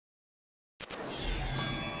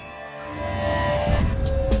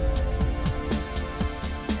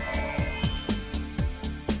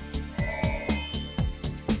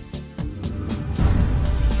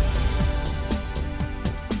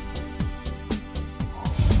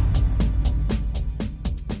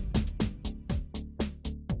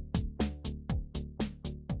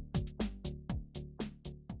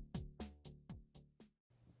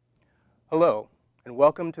Hello, and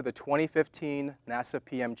welcome to the 2015 NASA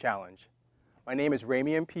PM Challenge. My name is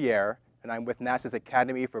Ramian Pierre, and I'm with NASA's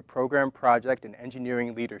Academy for Program, Project, and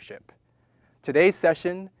Engineering Leadership. Today's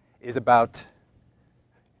session is about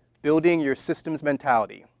building your systems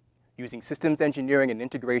mentality, using systems engineering and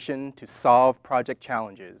integration to solve project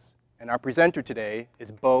challenges. And our presenter today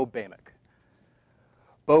is Bejmuk.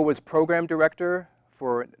 Bo was Program Director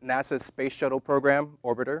for NASA's Space Shuttle Program,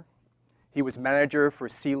 Orbiter. He was Manager for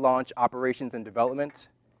Sea Launch Operations and Development.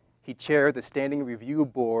 He chaired the Standing Review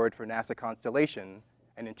Board for NASA Constellation,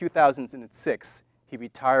 and in 2006, he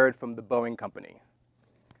retired from the Boeing Company.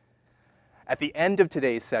 At the end of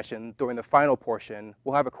today's session, during the final portion,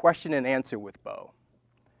 we'll have a question and answer with Bo.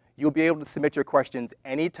 You'll be able to submit your questions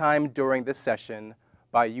anytime during this session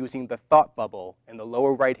by using the thought bubble in the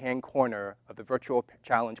lower right-hand corner of the virtual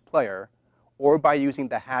challenge player, or by using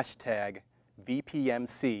the hashtag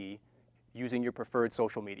VPMC using your preferred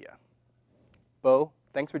social media. Bo,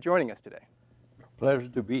 thanks for joining us today. Pleasure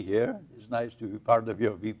to be here. It's nice to be part of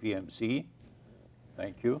your VPMC.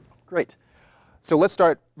 Thank you. Great. So let's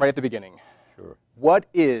start right at the beginning. Sure. What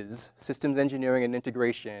is systems engineering and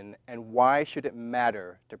integration, and why should it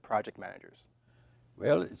matter to project managers?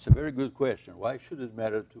 Well, it's a very good question. Why should it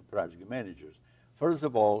matter to project managers? First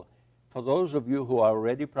of all, for those of you who are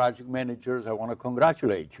already project managers, I want to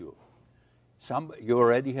congratulate you. You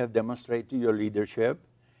already have demonstrated your leadership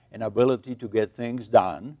and ability to get things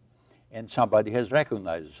done, and somebody has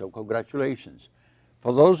recognized it, so congratulations.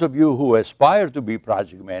 For those of you who aspire to be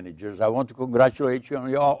project managers, I want to congratulate you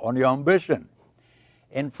on your ambition.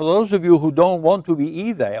 And for those of you who don't want to be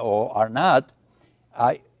either or are not,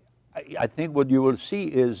 I think what you will see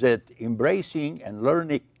is that embracing and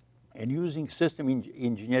learning and using system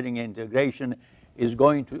engineering and integration is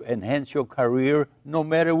going to enhance your career no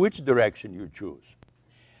matter which direction you choose.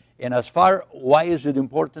 And as far, why is it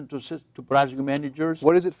important to project managers?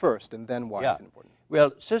 What is it first, and then why is it important?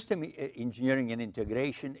 Well, system engineering and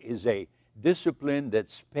integration is a discipline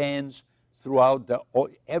that spans throughout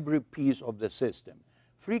every piece of the system.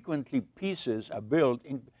 Frequently, pieces are built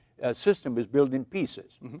in, a system is built in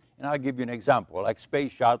pieces. Mm-hmm. And I'll give you an example, like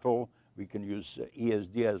Space Shuttle. We can use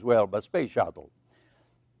ESD as well, but Space Shuttle.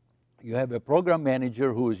 You have a program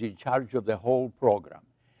manager who is in charge of the whole program.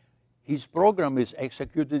 His program is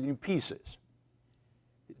executed in pieces.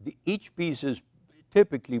 Each piece is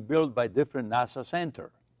typically built by different NASA center.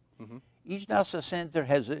 Mm-hmm. Each NASA center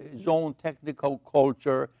has its own technical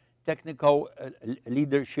culture, technical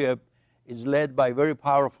leadership, is led by very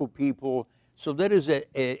powerful people. So there is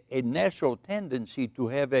a natural tendency to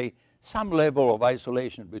have some level of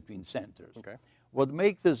isolation between centers. Okay. What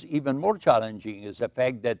makes this even more challenging is the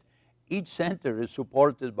fact that each center is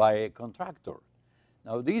supported by a contractor.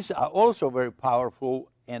 Now, these are also very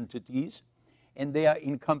powerful entities, and they are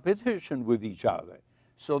in competition with each other.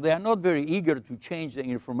 So they are not very eager to change the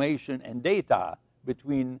information and data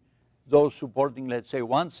between those supporting, let's say,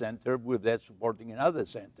 one center with that supporting another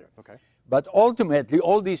center. Okay. But ultimately,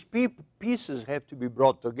 all these pieces have to be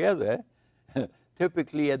brought together,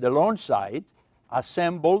 typically at the launch site,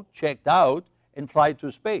 assembled, checked out, and fly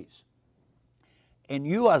to space. And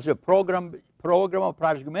you, as a program or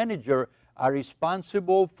project manager, are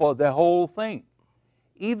responsible for the whole thing,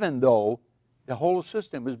 even though the whole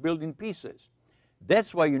system is built in pieces.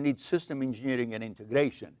 That's why you need system engineering and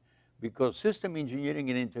integration, because system engineering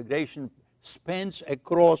and integration spans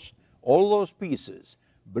across all those pieces,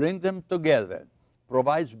 bring them together,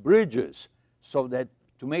 provides bridges so that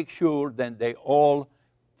to make sure that they all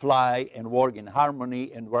fly and work in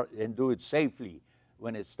harmony and do it safely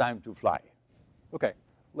when it's time to fly. Okay,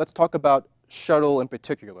 let's talk about shuttle in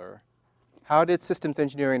particular. How did systems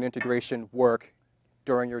engineering and integration work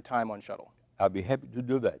during your time on shuttle? I'll be happy to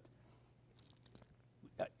do that.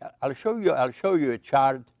 I'll show you a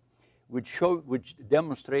chart which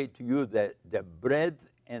demonstrates to you the breadth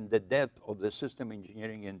and the depth of the system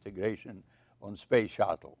engineering integration on Space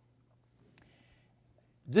Shuttle.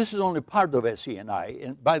 This is only part of SE&I,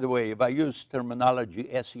 and by the way, if I use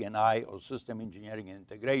terminology SE&I or system engineering and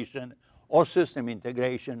integration or system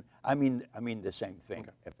integration, I mean the same thing,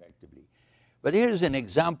 okay, effectively. But here is an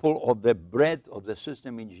example of the breadth of the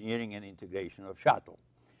system engineering and integration of Shuttle.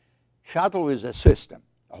 Shuttle is a system,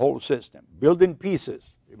 a whole system, built in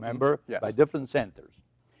pieces, remember, mm-hmm. Yes. By different centers.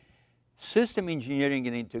 System engineering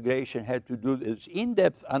and integration had to do this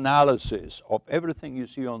in-depth analysis of everything you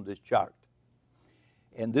see on this chart.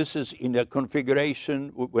 And this is in the configuration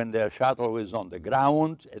when the shuttle is on the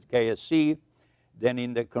ground at KSC, then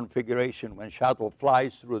in the configuration when shuttle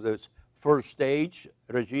flies through this first stage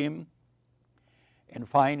regime, and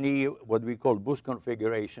finally what we call boost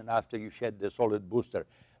configuration after you shed the solid booster.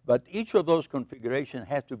 But each of those configurations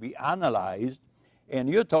has to be analyzed, and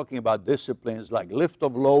you're talking about disciplines like lift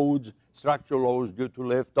of loads, structural loads due to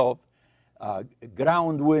lift-off,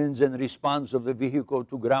 ground winds and response of the vehicle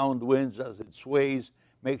to ground winds as it sways,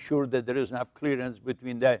 make sure that there is enough clearance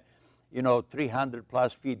between the 300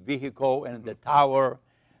 plus feet vehicle and the tower,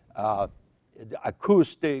 the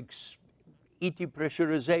acoustics, ET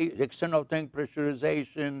pressurization, external tank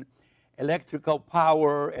pressurization, electrical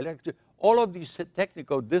power, all of these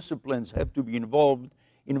technical disciplines have to be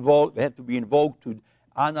have to be invoked to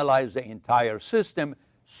analyze the entire system,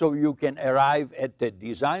 so you can arrive at the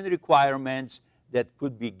design requirements that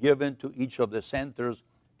could be given to each of the centers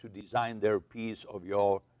to design their piece of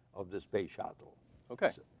the space shuttle.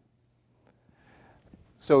 Okay.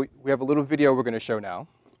 So we have a little video we're going to show now.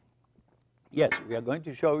 Yes, we are going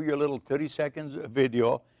to show you a little 30 seconds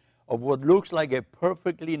video of what looks like a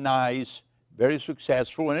perfectly nice, very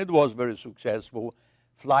successful, and it was very successful,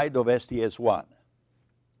 flight of STS-1.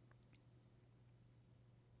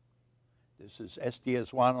 This is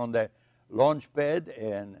STS-1 on the launch pad,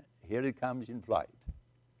 and here it comes in flight.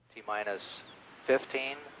 T-minus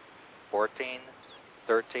 15, 14,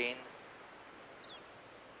 13,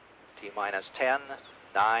 T-minus 10,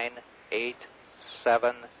 9, 8,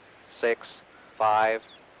 7, 6, 5,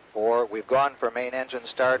 4. We've gone for main engine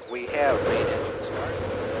start. We have main engine start.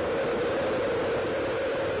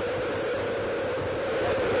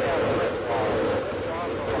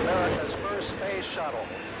 Liftoff of America's first space shuttle.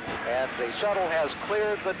 And the shuttle has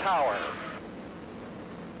cleared the tower.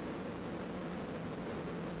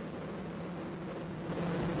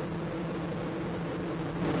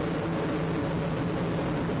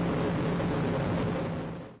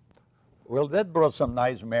 Well, that brought some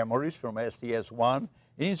nice memories from STS-1.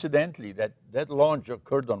 Incidentally, that launch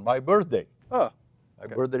occurred on my birthday. Oh, My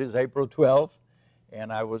birthday is April 12th,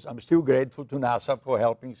 and I'm still grateful to NASA for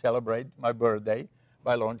helping celebrate my birthday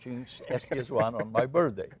by launching STS-1 on my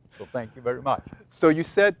birthday. So thank you very much. So you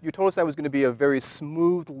told us that was going to be a very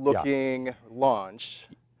smooth-looking launch.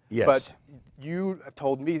 Yes. But you have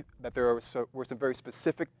told me that there were some very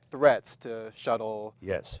specific threats to shuttle.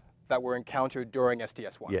 Yes. That were encountered during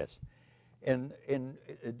STS-1. Yes. And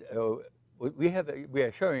we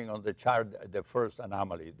are showing on the chart the first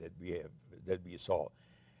anomaly that we saw.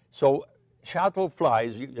 So shuttle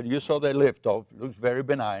flies. You saw the liftoff. Looks very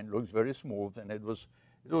benign. Looks very smooth, and it was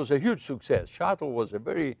a huge success. Shuttle was a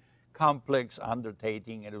very complex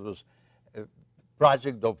undertaking, and it was a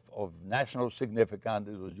project of national significance.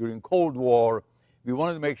 It was during Cold War. We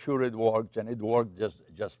wanted to make sure it worked, and it worked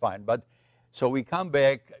just fine. But so we come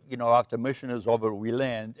back, after mission is over, we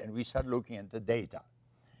land, and we start looking at the data.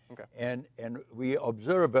 Okay. And we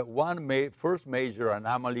observe that first major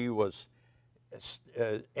anomaly was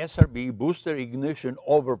SRB, booster ignition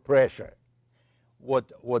overpressure.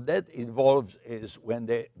 What that involves is when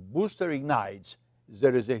the booster ignites,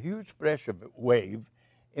 there is a huge pressure wave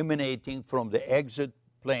emanating from the exit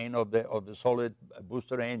plane of the solid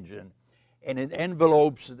booster engine, and it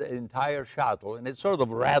envelopes the entire shuttle, and it sort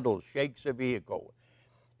of rattles, shakes the vehicle.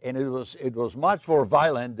 And it was much more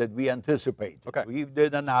violent than we anticipated. Okay. We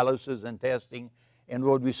did analysis and testing, and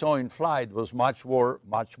what we saw in flight was much more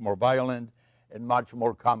violent and much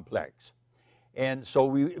more complex. And so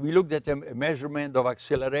we looked at the measurement of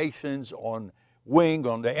accelerations on wing,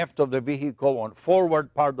 on the aft of the vehicle, on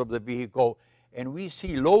forward part of the vehicle, and we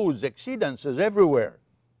see loads, exceedances everywhere.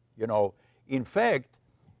 In fact,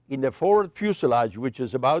 in the forward fuselage, which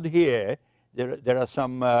is about here, there are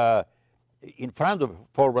some, in front of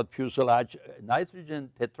forward fuselage, nitrogen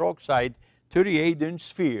tetroxide 38-inch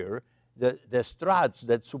sphere, the struts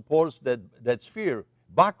that supports that sphere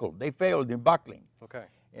buckled. They failed in buckling. Okay.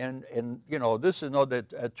 And this is not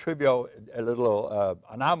a trivial, little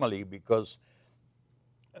anomaly, because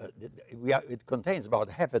it contains about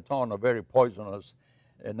half a ton of very poisonous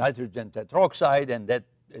nitrogen tetroxide, and that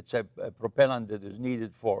it's a propellant that is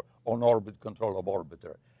needed for on-orbit control of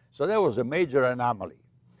orbiter. So that was a major anomaly.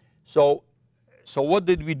 So what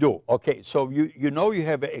did we do? Okay, so you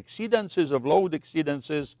have exceedances of load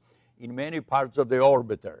exceedances in many parts of the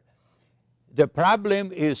orbiter. The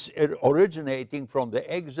problem is originating from the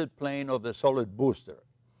exit plane of the solid booster.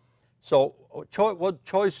 So what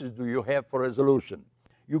choices do you have for resolution?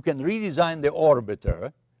 You can redesign the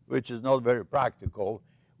orbiter, which is not very practical.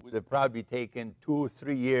 Would have probably taken 2 or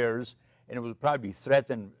 3 years, and it would probably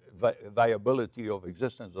threaten viability of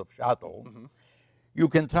existence of shuttle. Mm-hmm. You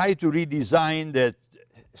can try to redesign the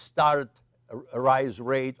start rise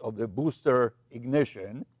rate of the booster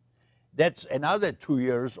ignition. That's another 2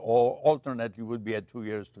 years, or alternately would be at 2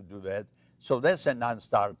 years to do that. So that's a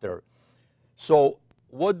non-starter. So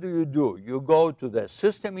what do? You go to the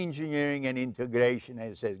system engineering and integration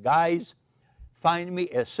and say, guys, find me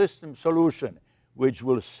a system solution which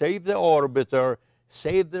will save the orbiter,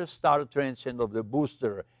 save the star transient of the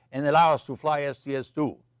booster, and allow us to fly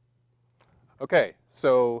STS-2. Okay,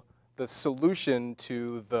 so the solution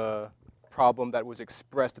to the problem that was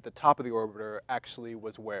expressed at the top of the orbiter actually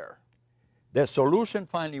was where? The solution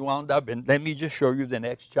finally wound up, and let me just show you the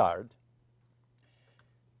next chart.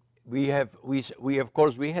 We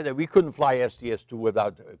couldn't fly STS-2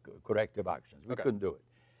 without corrective actions. We couldn't do it.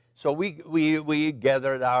 So we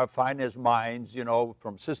gathered our finest minds, you know,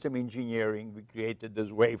 from system engineering. We created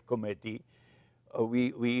this wave committee.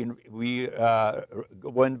 We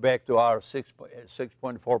went back to our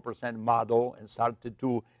 6.4% model and started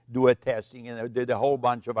to do a testing, and did a whole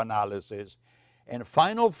bunch of analysis. And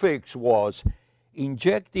final fix was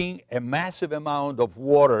injecting a massive amount of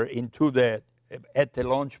water into at the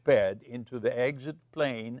launch pad into the exit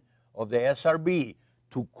plane of the SRB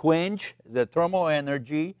to quench the thermal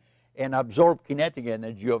energy and absorb kinetic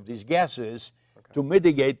energy of these gases to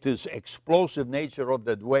mitigate this explosive nature of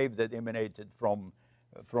that wave that emanated from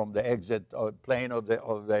the exit plane of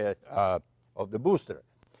the booster.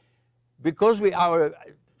 Because our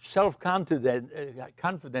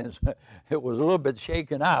self-confidence it was a little bit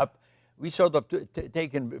shaken up, we sort of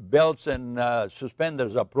taken belts and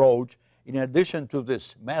suspenders approach. In addition to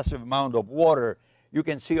this massive amount of water, you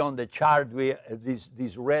can see on the chart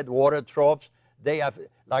these red water troughs. They have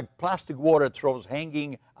like plastic water troughs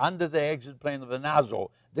hanging under the exit plane of the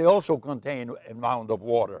nozzle. They also contain an amount of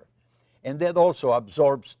water. And that also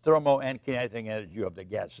absorbs thermal and kinetic energy of the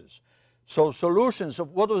gases. So solutions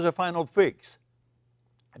of what was the final fix?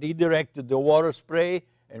 Redirected the water spray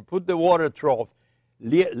and put the water trough.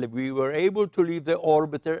 We were able to leave the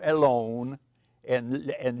orbiter alone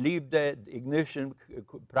and leave the ignition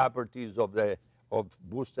properties of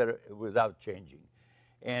booster without changing.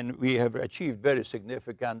 And we have achieved very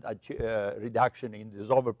significant reduction in this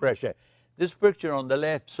overpressure. This picture on the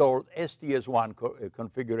left showed STS-1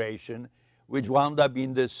 configuration, which wound up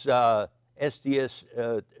in this STS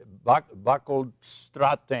buckled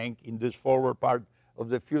strut tank in this forward part of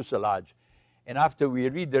the fuselage. And after we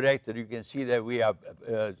redirected, you can see that we are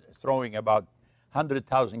throwing about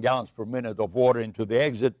 100,000 gallons per minute of water into the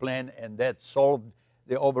exit plane, and that solved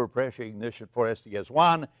the overpressure ignition for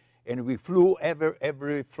STS-1. And we flew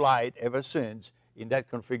every flight ever since in that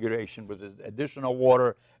configuration with additional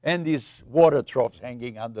water and these water troughs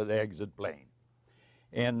hanging under the exit plane.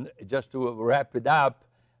 And just to wrap it up,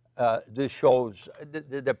 this shows,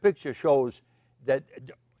 the picture shows that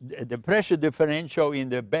the pressure differential in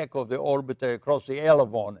the back of the orbiter across the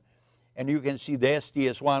aileron, and you can see the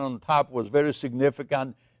STS-1 on top was very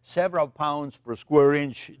significant, several pounds per square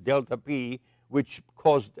inch delta P, which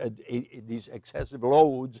caused these excessive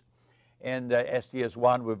loads. And the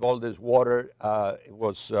STS-1 with all this water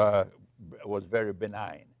was very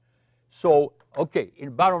benign. So, okay,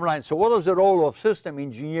 in bottom line, so what was the role of system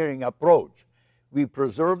engineering approach? We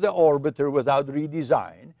preserved the orbiter without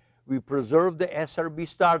redesign. We preserved the SRB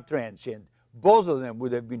star transient. Both of them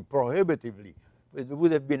would have been prohibitively, it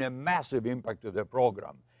would have been a massive impact to the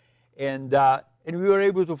program. And we were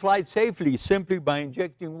able to fly it safely simply by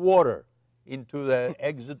injecting water into the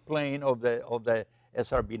exit plane of the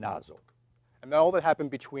SRB nozzle. And all that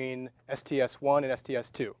happened between STS-1 and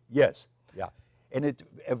STS-2? Yes, yeah. And it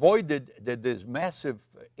avoided this massive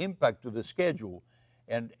impact to the schedule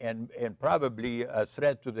and probably a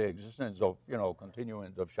threat to the existence of,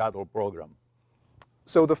 continuance of shuttle program.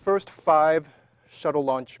 So the first 5 shuttle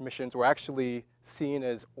launch missions were actually seen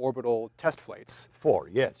as orbital test flights? 4,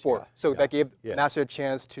 yes. 4. Yeah, so yeah, that gave yes. NASA a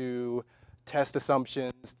chance to test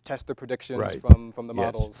assumptions, test the predictions right. from the yes.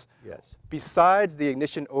 models. Yes. Besides the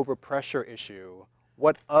ignition overpressure issue,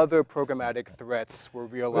 what other programmatic threats were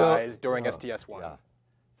realized during STS-1? Yeah.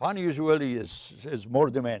 Fun usually is more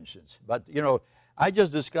dimensions. But, I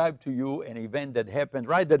just described to you an event that happened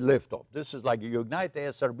right at liftoff. This is like you ignite the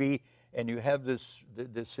SRB and you have this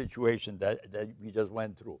situation that we just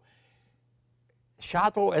went through.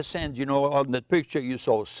 Shuttle ascends, on the picture you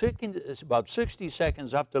saw, it's about 60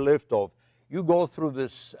 seconds after liftoff, you go through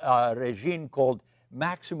this regime called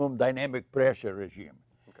maximum dynamic pressure regime,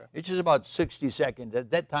 which is about 60 seconds.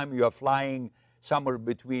 At that time, you are flying somewhere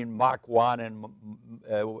between Mach 1 and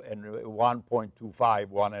 1.25,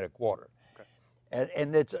 1 1/4. Okay.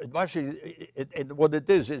 And it's actually, what it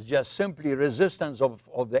is just simply resistance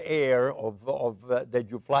of the air that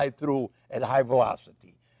you fly through at high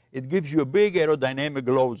velocity. It gives you a big aerodynamic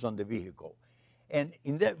loads on the vehicle. And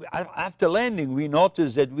after landing, we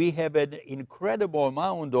noticed that we have an incredible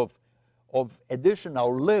amount of of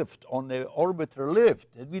additional lift on the orbiter lift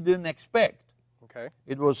that we didn't expect. Okay.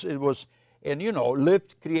 It was, and you know,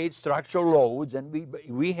 lift creates structural loads, and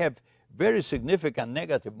we have very significant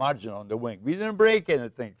negative margin on the wing. We didn't break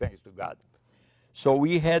anything, thanks to God. So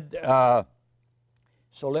we had,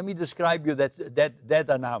 so let me describe you that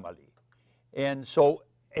anomaly. And so,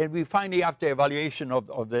 and we finally, after evaluation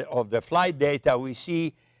of the flight data, we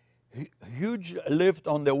see huge lift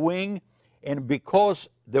on the wing, and because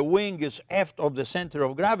the wing is aft of the center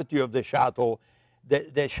of gravity of the shuttle,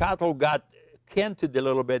 the shuttle got canted a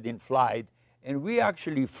little bit in flight, and we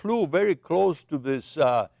actually flew very close to this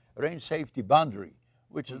range safety boundary,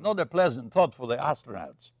 which is not a pleasant thought for the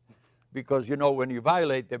astronauts, because, you know, when you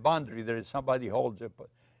violate the boundary, there is somebody holds a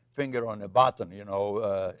finger on a button, you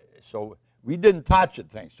know, so we didn't touch it,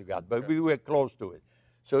 thanks to God, but we were close to it.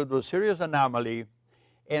 So it was a serious anomaly,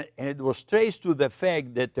 and it was traced to the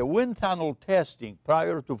fact that the wind tunnel testing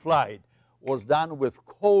prior to flight was done with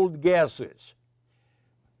cold gases.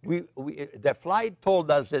 The flight told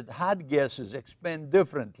us that hot gases expand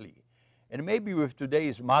differently. And maybe with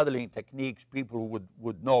today's modeling techniques, people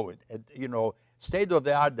would know it. And, you know, state of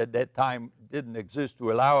the art at that time didn't exist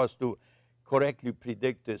to allow us to correctly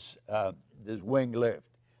predict this wing lift.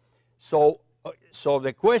 So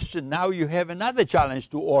the question, now you have another challenge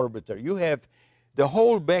to orbiter. You have the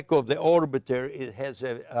whole back of the orbiter. It has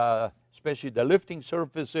especially the lifting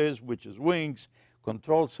surfaces, which is wings,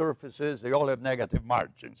 control surfaces, they all have negative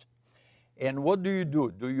margins. And what do?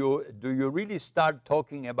 Do you really start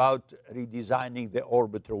talking about redesigning the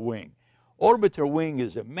orbiter wing? Orbiter wing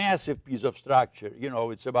is a massive piece of structure. You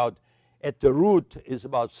know, it's about, at the root, is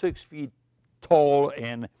about 6 feet tall,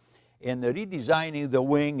 and redesigning the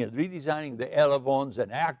wing and redesigning the elevons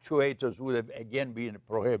and actuators would have, again, been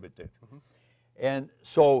prohibitive. Mm-hmm. And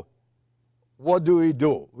so what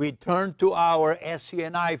do? We turn to our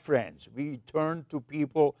SCNI friends. We turn to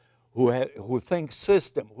people who think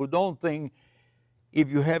system, who don't think if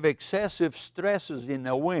you have excessive stresses in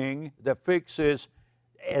a wing, the fix is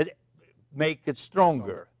make it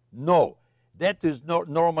stronger. No, that is not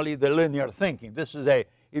normally the linear thinking. This is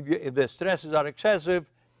if the stresses are excessive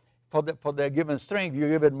for the given strength, you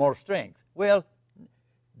give it more strength. Well,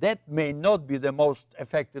 that may not be the most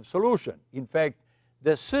effective solution. In fact,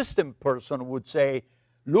 the system person would say,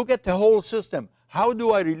 look at the whole system. How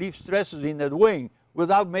do I relieve stresses in that wing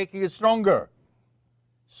without making it stronger?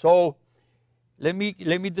 So let me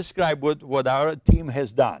describe what our team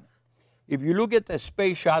has done. If you look at the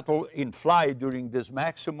space shuttle in flight during this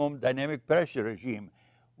maximum dynamic pressure regime,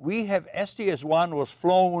 we have STS-1 was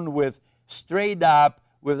flown with straight up,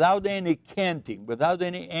 without any canting, without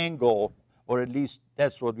any angle, or at least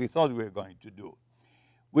that's what we thought we were going to do,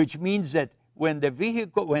 which means that when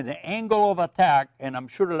the angle of attack, and I'm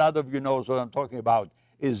sure a lot of you know what I'm talking about,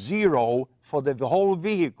 is 0 for the whole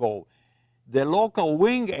vehicle, the local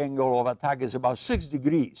wing angle of attack is about 6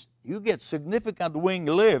 degrees. You get significant wing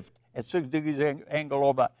lift at 6 degrees angle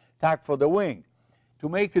of attack for the wing. To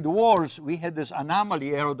make it worse, we had this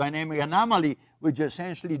anomaly, aerodynamic anomaly, which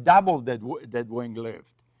essentially doubled that wing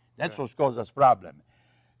lift. That's what caused us problem.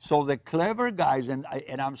 So the clever guys, and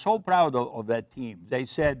I'm so proud of that team, they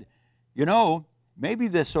said, you know, maybe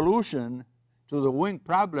the solution to the wing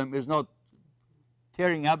problem is not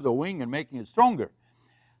tearing up the wing and making it stronger.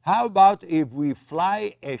 How about if we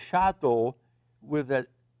fly a shuttle with a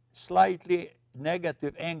slightly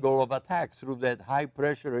negative angle of attack through that high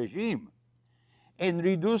pressure regime and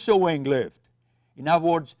reduce the wing lift? In other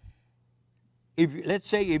words, let's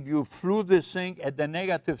say if you flew this thing at the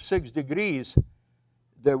negative 6 degrees,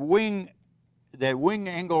 the wing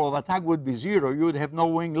angle of attack would be 0. You would have no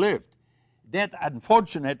wing lift. That,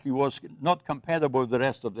 unfortunately, was not compatible with the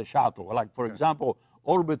rest of the shuttle. Like, for example,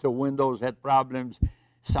 orbiter windows had problems.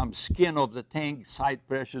 Some skin of the tank side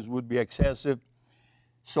pressures would be excessive.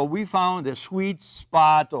 So we found a sweet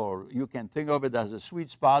spot, or you can think of it as a sweet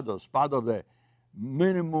spot or spot of the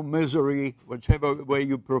minimum misery, whichever way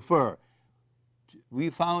you prefer. We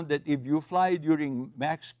found that if you fly during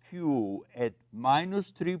max Q at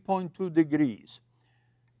minus 3.2 degrees,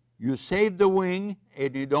 you save the wing,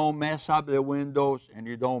 and you don't mess up the windows, and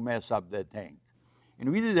you don't mess up the tank.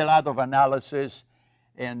 And we did a lot of analysis,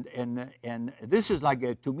 and this is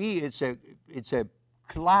like, to me, it's a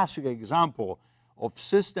classic example of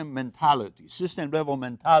system mentality, system-level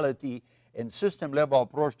mentality, and system-level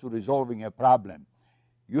approach to resolving a problem.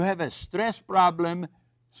 You have a stress problem.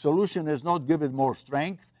 Solution is not give it more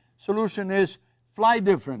strength. Solution is fly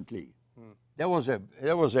differently. That was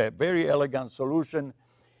a very elegant solution.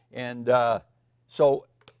 And you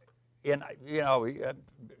know,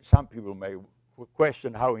 some people may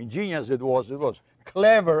question how ingenious it was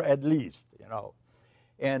clever at least, you know.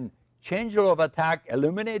 And change of attack,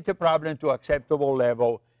 eliminate the problem to acceptable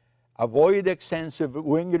level, avoid extensive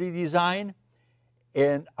wing redesign,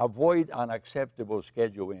 and avoid unacceptable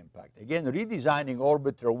schedule impact. Again, redesigning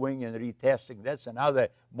orbiter wing and retesting, that's another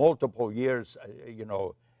multiple years,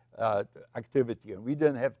 activity, and we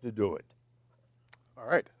didn't have to do it. All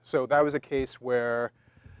right, so that was a case where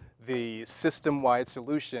the system-wide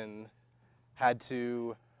solution had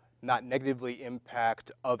to not negatively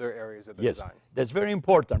impact other areas of the design. Yes, that's very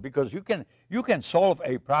important because you can solve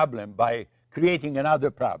a problem by creating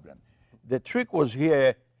another problem. The trick was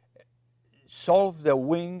here, solve the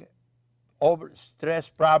wing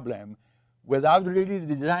overstress problem without really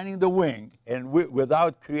designing the wing and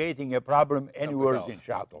without creating a problem anywhere in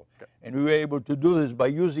shuttle. Okay. And we were able to do this by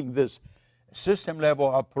using this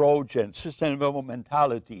system-level approach and system-level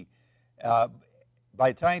mentality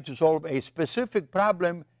by trying to solve a specific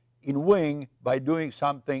problem in wing by doing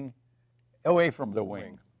something away from the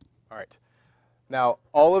wing. All right. Now,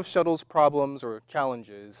 all of shuttle's problems or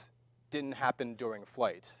challenges didn't happen during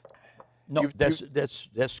flight. No,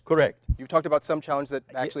 that's correct. You've talked about some challenges that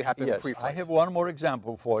actually happened pre-flight. I have one more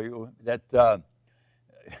example for you that,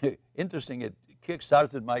 interesting, it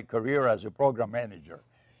kick-started my career as a program manager.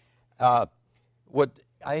 I'll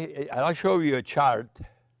show you a chart.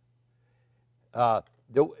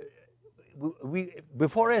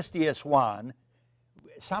 Before STS-1,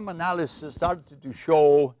 some analysis started to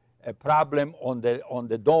show a problem on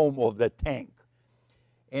the dome of the tank.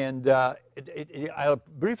 And I'll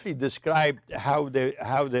briefly describe how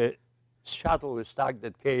the shuttle is stacked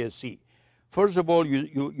at KSC. First of all,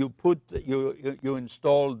 you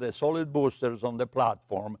install the solid boosters on the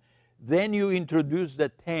platform. Then you introduce the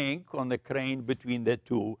tank on the crane between the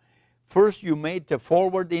two. First, you made the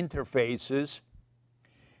forward interfaces,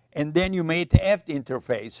 and then you made the aft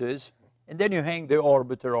interfaces, and then you hang the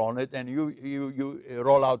orbiter on it, and you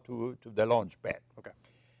roll out to the launch pad. Okay.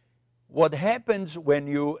 What happens when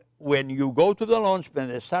you go to the launch pad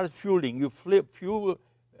and start fueling, you fuel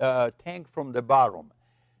tank from the bottom.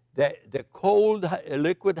 The cold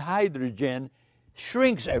liquid hydrogen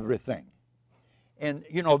shrinks everything. And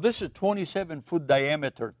you know, this is a 27-foot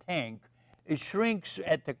diameter tank. It shrinks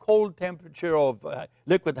at the cold temperature of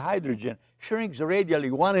liquid hydrogen, shrinks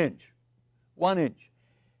radially 1 inch. 1 inch.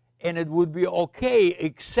 And it would be okay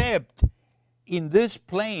except in this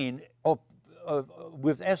plane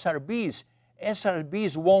with SRBs.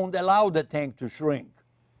 SRBs won't allow the tank to shrink.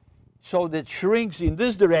 So that shrinks in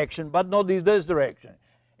this direction, but not in this direction.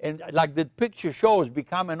 And like the picture shows,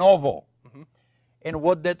 become an oval. Mm-hmm. And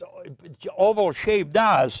what that oval shape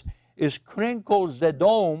does is crinkles the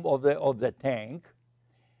dome of the tank,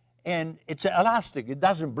 and it's elastic. It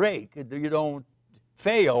doesn't break. You don't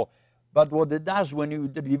fail. But what it does when you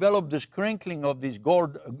develop this crinkling of these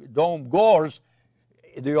dome gores,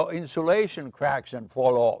 the insulation cracks and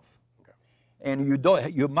fall off. Okay. And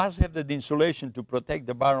you must have that insulation to protect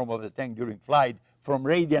the bottom of the tank during flight from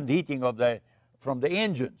radiant heating from the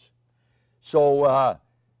engines. So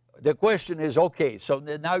the question is, okay, so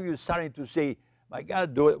now you're starting to say, my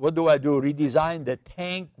God, what do I do? Redesign the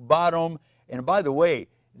tank bottom. And by the way,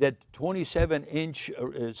 that 27-inch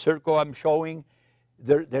circle I'm showing,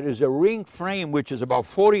 there is a ring frame which is about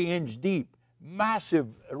 40-inch deep, massive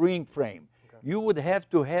ring frame. Okay. You would have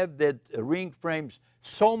to have that ring frames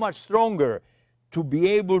so much stronger to be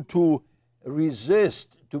able to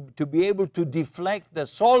resist, to be able to deflect the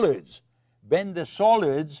solids, bend the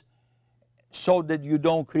solids so that you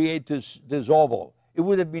don't create this oval. It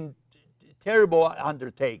would have been terrible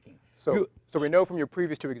undertaking. So we know from your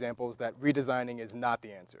previous two examples that redesigning is not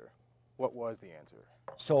the answer. What was the answer?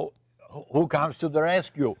 So who comes to the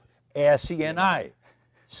rescue? SE&I,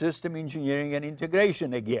 System Engineering and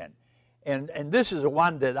Integration again. And this is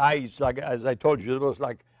one that as I told you, it was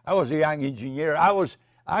like, I was a young engineer. I was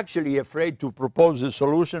actually afraid to propose a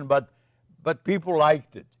solution, but people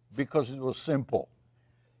liked it because it was simple.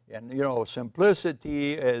 And you know,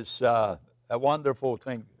 simplicity is a wonderful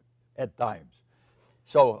thing at times.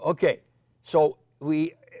 So, okay, so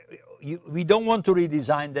we don't want to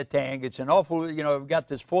redesign the tank. It's an awful, you know, we've got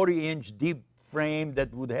this 40-inch deep frame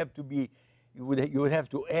that would have to be, you would have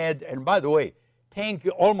to add, and by the way, tank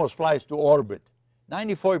almost flies to orbit.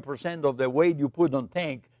 94% of the weight you put on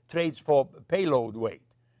tank trades for payload weight.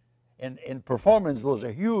 And performance was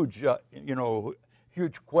a huge,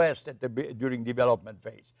 huge quest during development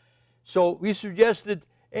phase. So we suggested,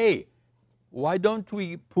 hey, why don't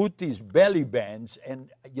we put these belly bands, and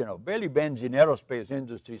belly bands in aerospace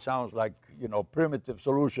industry sounds like, primitive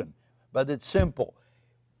solution, but it's simple.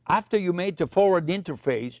 after you made the forward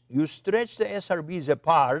interface, you stretch the SRBs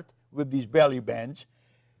apart with these belly bands,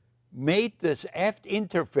 made this aft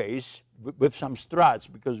interface with some struts,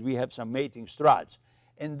 because we have some mating struts,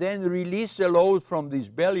 and then release the load from these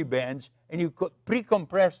belly bands, and you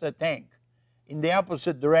pre-compress the tank in the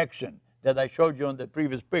opposite direction that I showed you on the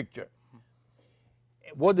previous picture.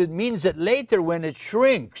 What it means that later when it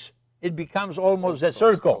shrinks, it becomes almost a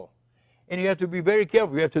circle. And you have to be very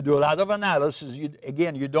careful. You have to do a lot of analysis.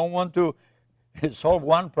 Again, you don't want to solve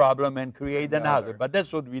one problem and create another. But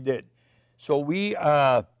that's what we did. So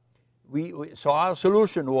so our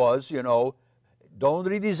solution was, you know, don't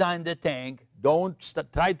redesign the tank. Don't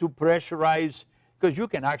try to pressurize, because you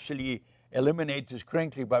can actually eliminate this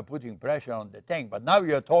crinkling by putting pressure on the tank. But now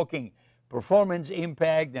you're talking performance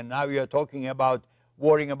impact, and now you're talking about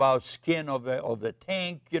worrying about skin of the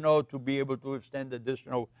tank, you know, to be able to withstand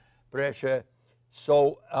additional pressure.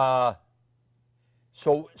 So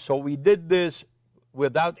we did this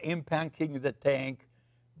without impacting the tank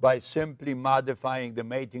by simply modifying the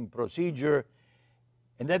mating procedure,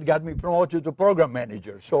 and that got me promoted to program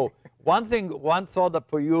manager. So one thought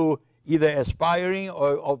for you, either aspiring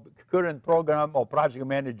or current program or project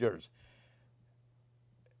managers,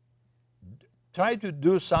 try to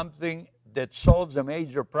do something that solves a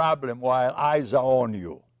major problem while eyes are on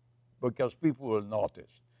you, because people will notice.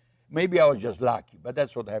 Maybe I was just lucky, but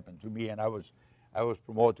that's what happened to me, and I was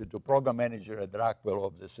promoted to program manager at Rockwell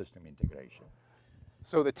of the system integration.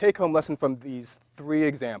 So the take-home lesson from these three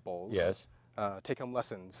examples, yes, take-home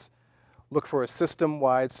lessons, look for a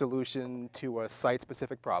system-wide solution to a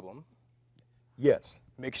site-specific problem. Yes.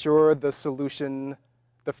 Make sure the solution,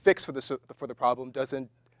 the fix for the problem doesn't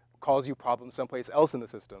cause you problems someplace else in the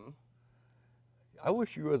system. I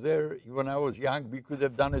wish you were there when I was young. We could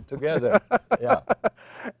have done it together. Yeah.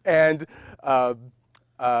 And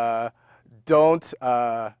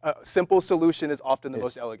simple solution is often the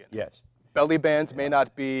most elegant. Yes. Belly bands may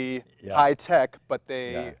not be high tech, but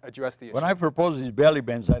they address the issue. When I proposed these belly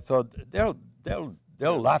bands, I thought they'll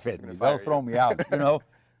laugh at me. They'll throw me out. You know,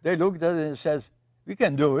 they looked at it and says, "We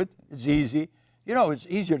can do it. It's easy." You know, it's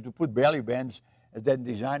easier to put belly bands than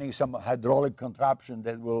designing some hydraulic contraption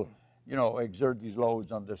that will, you know, exert these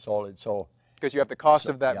loads on the solid. So because you have the cost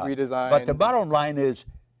of that redesign. But the bottom line is,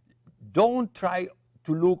 don't try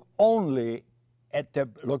to look only at the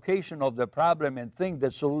location of the problem and think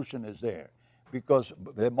the solution is there, because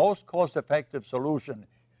the most cost-effective solution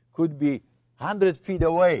could be 100 feet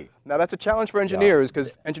away. Now that's a challenge for engineers,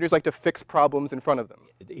 because engineers like to fix problems in front of them.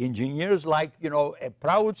 The engineers like, you know, a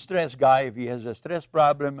proud stress guy, if he has a stress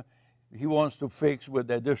problem, he wants to fix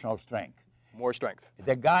with additional strength. More strength.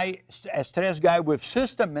 The guy, a stress guy with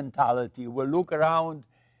system mentality, will look around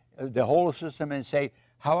the whole system and say,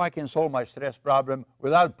 how I can solve my stress problem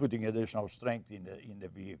without putting additional strength in the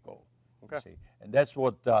vehicle. Okay. See? And that's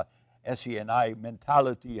what SE&I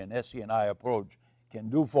mentality and SE&I approach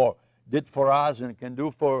did for us and can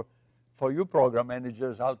do for you program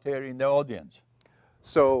managers out there in the audience.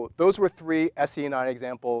 So those were three SE&I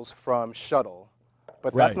examples from shuttle,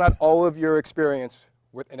 but that's not all of your experience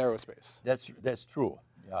in aerospace. That's true.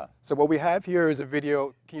 Yeah. So what we have here is a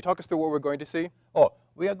video. Can you talk us through what we're going to see? Oh,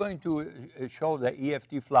 we are going to show the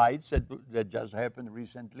EFT flights that just happened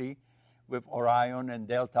recently with Orion and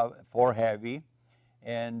Delta IV Heavy.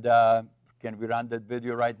 And can we run that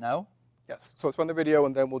video right now? Yes. So let's run the video,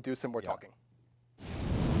 and then we'll do some more talking.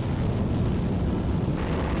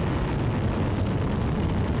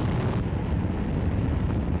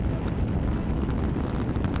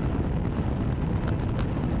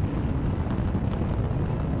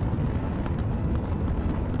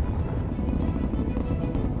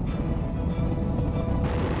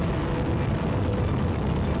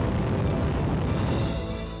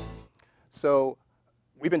 So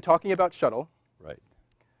we've been talking about shuttle. Right.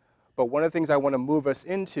 But one of the things I want to move us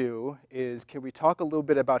into is, can we talk a little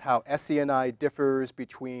bit about how SE&I differs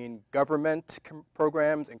between government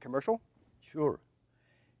programs and commercial? Sure.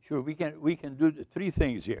 Sure. We can do three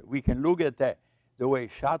things here. We can look at the way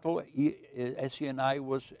shuttle SE&I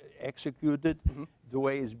was executed, the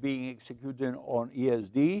way it's being executed on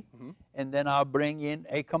ESD, and then I'll bring in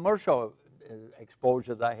a commercial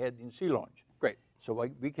exposure that I had in Sea Launch. Great. So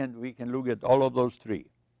we can look at all of those three.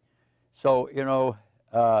 So, you know,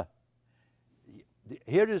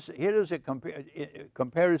 here is a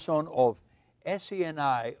comparison of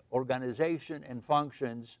SE&I organization and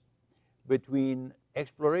functions between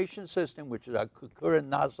exploration system, which is a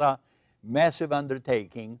current NASA massive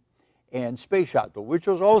undertaking, and space shuttle, which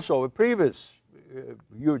was also a previous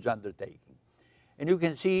huge undertaking. And you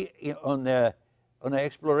can see on the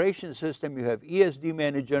exploration system, you have ESD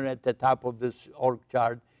manager at the top of this org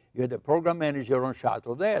chart. You had a program manager on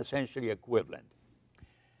shuttle. They're essentially equivalent.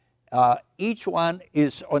 Each one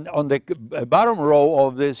is on the bottom row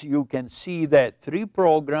of this. You can see that 3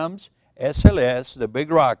 programs: SLS, the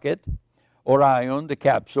big rocket; Orion, the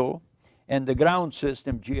capsule; and the ground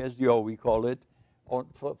system, GSDO, we call it,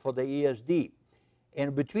 for the ESD.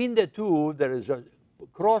 And between the two, there is a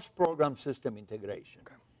cross-program system integration.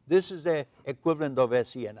 Okay. This is the equivalent of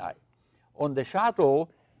SENI. On the shuttle,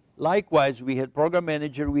 likewise, we had program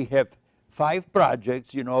manager. We have 5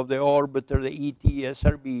 projects, you know, the orbiter, the ET,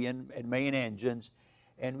 SRB, and main engines.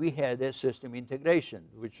 And we had a system integration,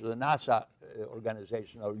 which is the NASA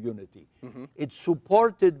organizational unity. Mm-hmm. It's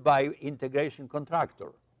supported by integration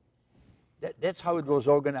contractor. That's how it was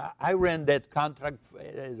organized. I ran that contract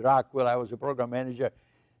at Rockwell. I was a program manager.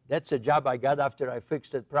 That's a job I got after I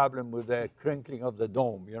fixed that problem with the crinkling of the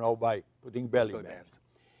dome, you know, by putting belly bands.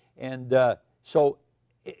 And so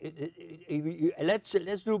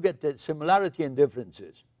let's look at the similarity and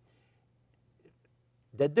differences.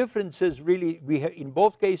 The differences really, in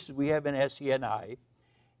both cases we have an SENI,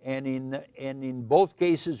 and in both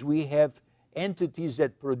cases we have entities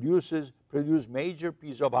that produce major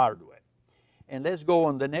piece of hardware. And let's go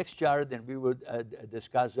on the next chart, and we will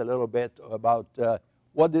discuss a little bit about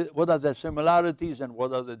what are the similarities and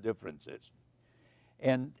what are the differences.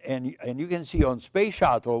 And you can see on Space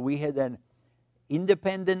Shuttle, we had an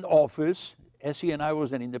independent office. SENI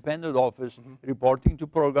was an independent office, mm-hmm. reporting to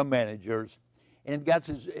program managers, and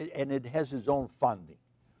it has its own funding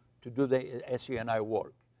to do the SENI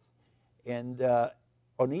work. And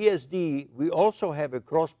on ESD, we also have a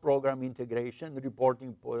cross-program integration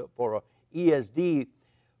reporting for ESD,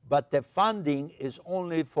 but the funding is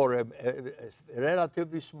only for a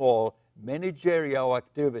relatively small managerial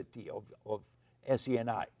activity of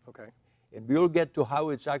SENI. Okay. And we'll get to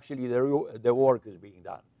how it's actually the work is being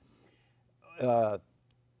done.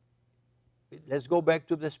 Let's go back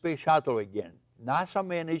to the Space Shuttle again. NASA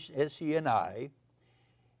managed SENI,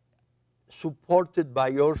 supported by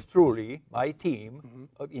yours truly, my team,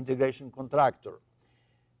 mm-hmm. of integration contractor.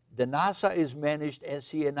 The NASA is managed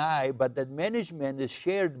SENI, but that management is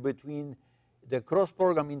shared between the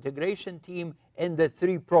cross-program integration team and the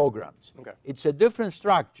 3 programs. Okay. It's a different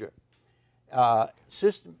structure. Do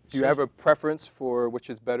you have a preference for which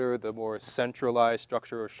is better, the more centralized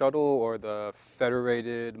structure of shuttle or the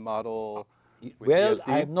federated model with well, ESD?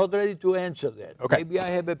 I'm not ready to answer that. Okay. Maybe I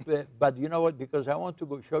have but you know what, because I want to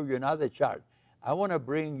go show you another chart. I want to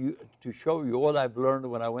bring you to show you what I've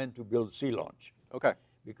learned when I went to build Sea Launch. Okay.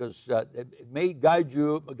 Because it may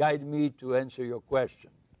guide me to answer your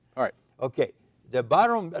question. All right. Okay. The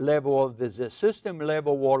bottom level of the system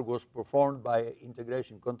level work was performed by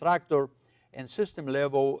integration contractor, and system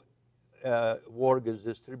level work is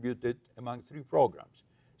distributed among 3 programs.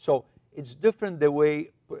 So it's different the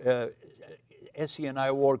way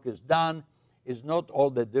SENI work is done. Is not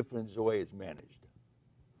all that different the way it's managed.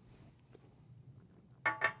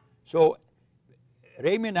 So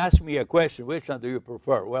Raymond asked me a question, which one do you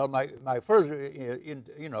prefer? Well, my first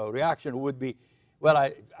reaction would be, well,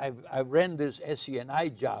 I ran this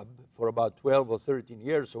SENI job for about 12 or 13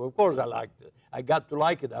 years, so of course I liked it. I got to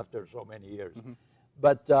like it after so many years. Mm-hmm.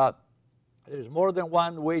 But there's more than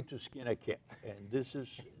one way to skin a cat, and this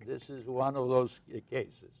is one of those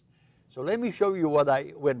cases. So let me show you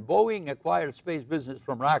when Boeing acquired space business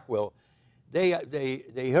from Rockwell,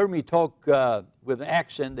 they heard me talk with an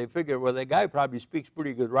accent. They figured, well, the guy probably speaks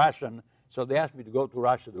pretty good Russian, so they asked me to go to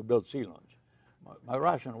Russia to build Sea Launch. My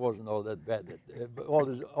Russian wasn't all that bad,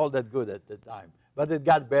 all that good at the time, but it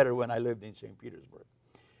got better when I lived in St. Petersburg.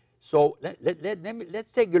 So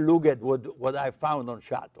let's take a look at what I found on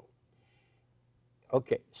shuttle.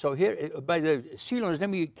 Okay, so here, by the Sea Launch,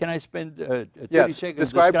 can I spend 30 seconds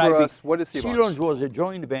describe for us what is Sea Launch? Sea Launch was a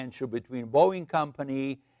joint venture between Boeing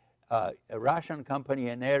company, a Russian company,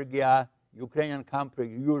 Energia, Ukrainian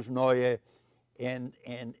company, Yuzhnoye, and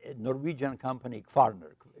a Norwegian company,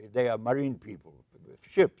 Kvarner. They are marine people,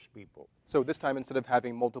 ships people. So this time, instead of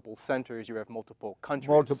having multiple centers, you have multiple countries.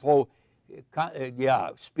 Multiple,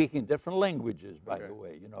 speaking different languages, by the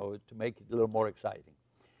way, to make it a little more exciting.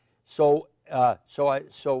 So,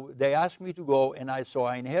 so they asked me to go, and I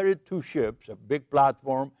inherited 2 ships, a big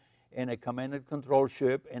platform and a command and control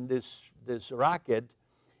ship, and this rocket,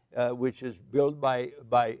 which is built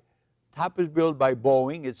top is built by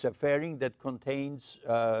Boeing. It's a fairing that contains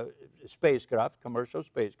spacecraft, commercial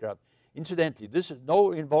spacecraft. Incidentally, this is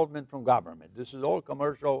no involvement from government. This is all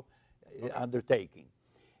commercial undertaking.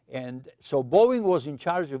 And so Boeing was in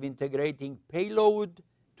charge of integrating payload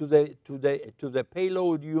to the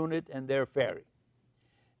payload unit and their ferry.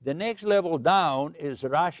 The next level down is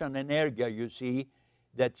Russian Energia, you see.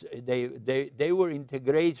 that they were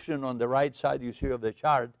integration on the right side, you see, of the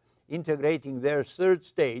chart, integrating their third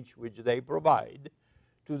stage, which they provide,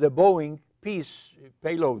 to the Boeing piece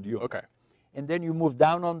payload unit. Okay. And then you move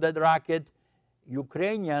down on that rocket.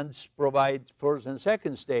 Ukrainians provide first and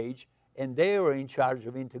second stage, and they were in charge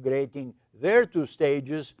of integrating their two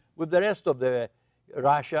stages with the rest of the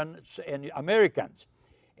Russians and Americans.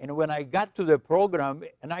 And when I got to the program,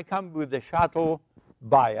 and I come with the shuttle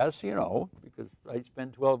bias, you know, because I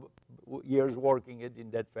spent 12 years working it in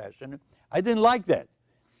that fashion, I didn't like that.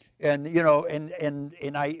 And, you know,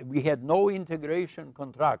 we had no integration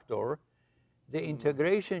contractor. The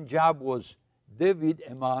integration job was divided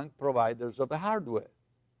among providers of the hardware.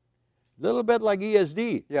 A little bit like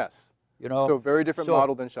ESD. Yes. You know, so very different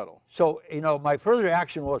model than shuttle. So, you know, my first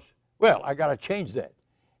reaction was, well, I got to change that.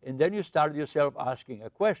 And then you start yourself asking a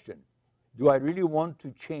question. Do I really want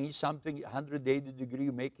to change something 180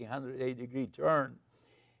 degree, making 180 degree turn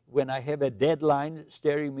when I have a deadline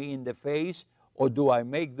staring me in the face, or do I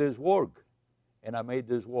make this work? And I made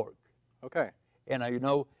this work. Okay. And you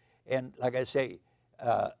know, and like I say,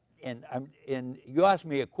 and you asked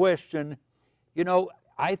me a question, you know,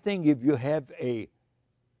 I think if you have a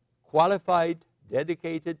qualified,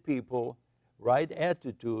 dedicated people, right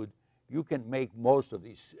attitude, you can make most of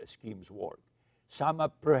these schemes work. Some are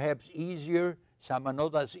perhaps easier, some are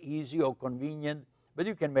not as easy or convenient, but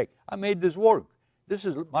you can make. I made this work. This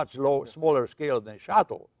is much smaller scale than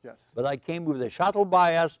shuttle. Yes. But I came with a shuttle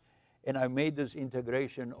bias, and I made this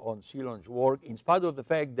integration on sea launch work, in spite of the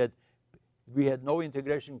fact that we had no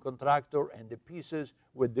integration contractor, and the pieces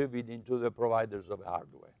were divided into the providers of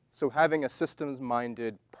hardware. So having a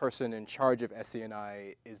systems-minded person in charge of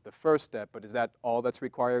SE&I is the first step, but is that all that's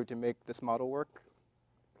required to make this model work?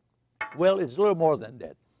 Well, it's a little more than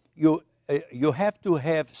that. You have to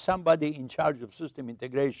have somebody in charge of system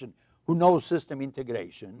integration who knows system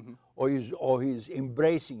integration, or he's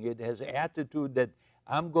embracing it, has an attitude that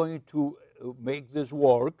I'm going to make this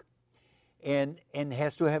work, and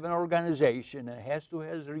has to have an organization, and has to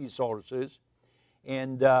have resources,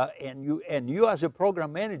 and you as a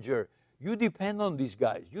program manager, you depend on these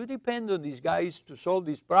guys. You depend on these guys to solve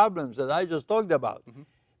these problems that I just talked about,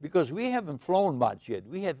 because we haven't flown much yet.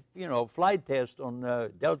 We have, you know, flight tests on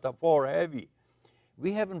Delta IV Heavy.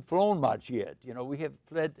 We haven't flown much yet. You know, we have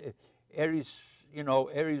fled Ares, you know,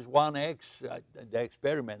 Ares 1X, the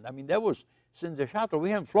experiment. I mean, that was since the shuttle. We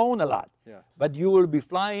haven't flown a lot. Yes. But you will be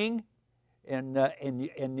flying, and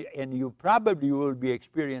you probably will be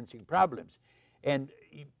experiencing problems. And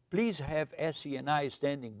please have SE&I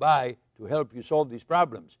standing by to help you solve these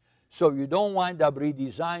problems, so you don't wind up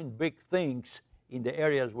redesign big things in the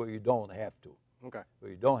areas where you don't have to. Okay.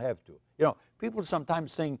 Where you don't have to. You know, people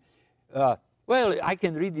sometimes think, well, I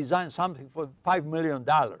can redesign something for $5 million.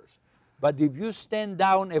 But if you stand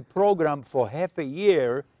down a program for half a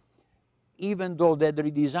year, even though that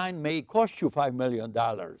redesign may cost you $5 million,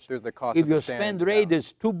 there's the cost. If of the your spend rate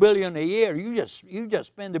is $2 billion a year, you just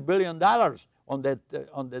spend $1 billion on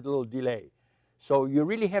that little delay. So you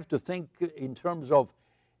really have to think in terms of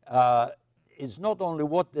it's not only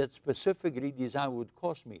what that specific redesign would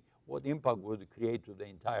cost me, what impact would it create to the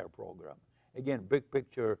entire program. Again, big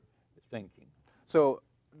picture thinking. So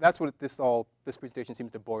that's what this presentation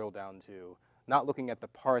seems to boil down to, not looking at the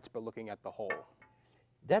parts, but looking at the whole.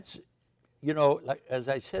 That's, you know, like as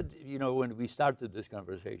I said, you know, when we started this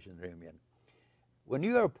conversation, Ramian, when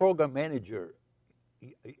you are a program manager,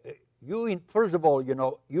 first of all, you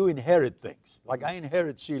know, you inherit things. Like I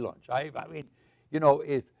inherit sea launch. I mean, you know,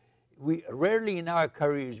 if we rarely in our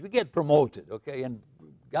careers, we get promoted, okay, and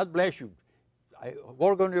God bless you. I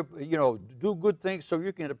work on your, you know, do good things so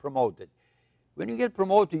you can get promoted. When you get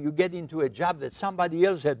promoted, you get into a job that somebody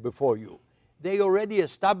else had before you. They already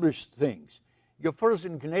established things. Your first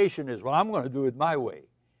inclination is, well, I'm going to do it my way,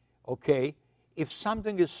 okay? If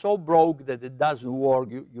something is so broke that it doesn't work,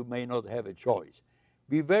 you may not have a choice.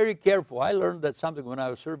 Be very careful. I learned that something when I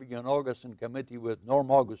was serving on Augustine committee with Norm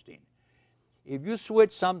Augustine. If you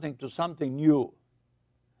switch something to something new,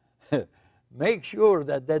 make sure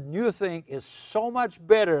that that new thing is so much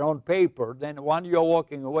better on paper than the one you're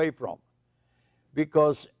walking away from.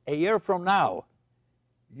 Because a year from now,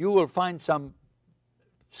 you will find some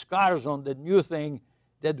scars on the new thing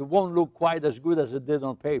that won't look quite as good as it did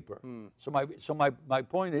on paper. So my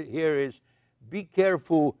point here is be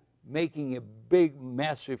careful making a big,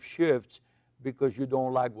 massive shifts because you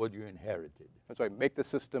don't like what you inherited. That's right. Make the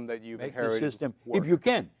system that you've inherited Make the system, work. if you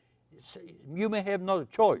can. You may have no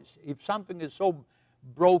choice. If something is so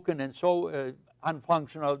broken and so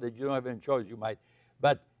unfunctional that you don't have any choice, you might.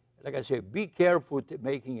 But like I say, be careful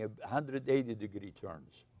making 180-degree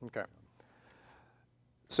turns. Okay.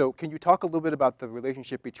 So can you talk a little bit about the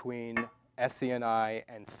relationship between SCNI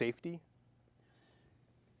and safety?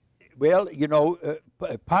 Well, you know,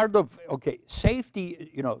 part of, okay, safety,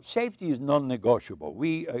 you know, safety is non-negotiable.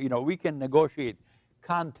 You know, we can negotiate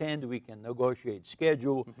content, we can negotiate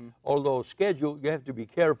schedule, although schedule, you have to be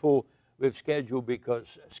careful with schedule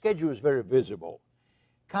because schedule is very visible.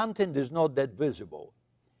 Content is not that visible.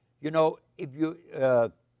 You know, if you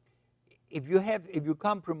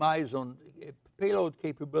compromise on payload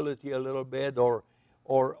capability a little bit, or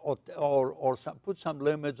put some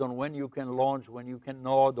limits on when you can launch, when you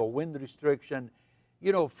cannot, or wind restriction,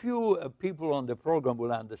 you know, few people on the program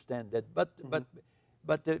will understand that. But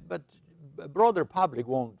the broader public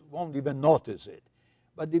won't even notice it.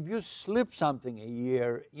 But if you slip something a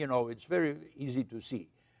year, you know, it's very easy to see.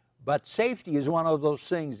 But safety is one of those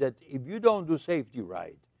things that if you don't do safety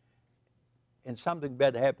right, and something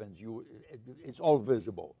bad happens, it's all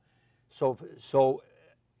visible. So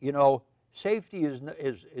you know, safety is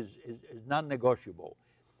non-negotiable.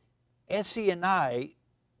 SCNI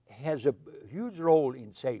has a huge role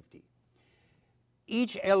in safety.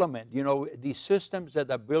 Each element, you know, these systems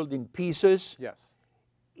that are built in pieces, yes.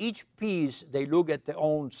 Each piece, they look at their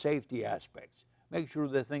own safety aspects. Make sure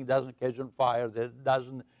the thing doesn't catch on fire, that it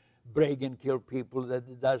doesn't break and kill people, that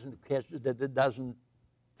it doesn't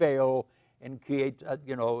fail and create,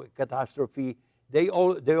 you know, catastrophe. They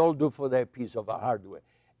all do for their piece of hardware.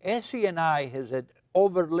 SCNI has an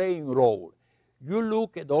overlaying role. You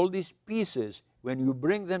look at all these pieces, when you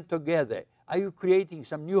bring them together, are you creating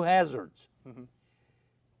some new hazards?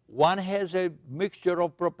 One has a mixture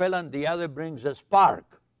of propellant, the other brings a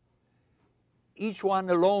spark. Each one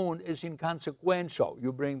alone is inconsequential.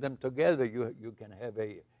 You bring them together, you can have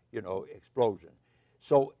a, you know, explosion.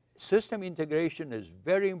 So system integration is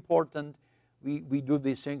very important. We do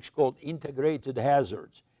these things called integrated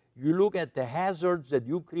hazards. You look at the hazards that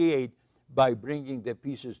you create by bringing the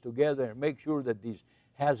pieces together and make sure that these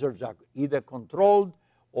hazards are either controlled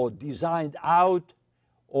or designed out,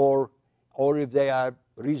 or if they are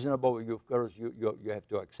reasonable, of course, you have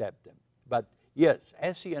to accept them. But yes,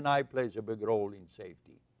 SCNI plays a big role in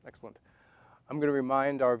safety. Excellent. I'm going to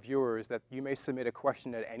remind our viewers that you may submit a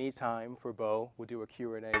question at any time for Bo. We'll do a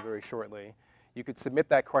Q&A very shortly. You could submit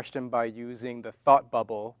that question by using the thought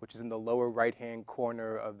bubble, which is in the lower right-hand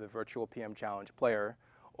corner of the virtual PM Challenge player,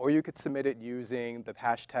 or you could submit it using the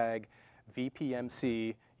hashtag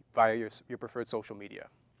VPMC via your preferred social media.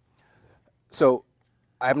 So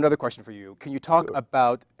I have another question for you. Can you talk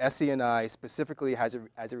about SCNI specifically as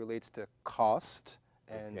it relates to cost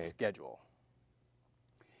and schedule?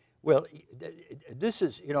 Well, this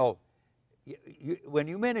is, you know, when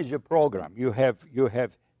you manage a program, you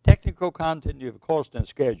have technical content, you have cost and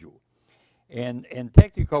schedule. And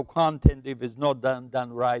technical content, if it's not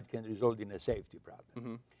done right, can result in a safety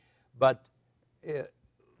problem. But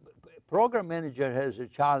program manager has a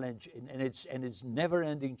challenge, and it's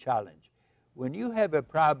never-ending challenge. When you have a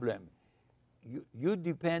problem, you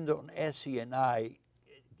depend on SCNI,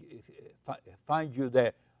 find you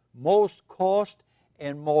the most cost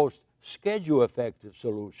and most schedule-effective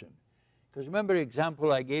solution. Because remember the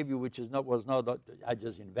example I gave you, which was not, I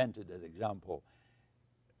just invented that example.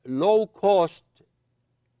 Low-cost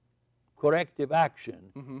corrective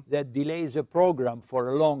action that delays a program for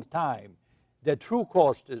a long time, the true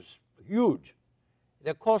cost is huge.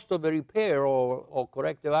 The cost of a repair or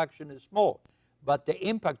corrective action is small, but the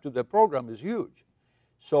impact to the program is huge.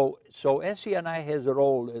 So SCNI has a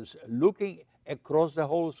role as looking across the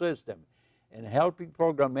whole system and helping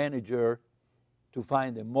program manager to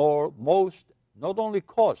find the most, not only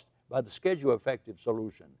cost, but schedule-effective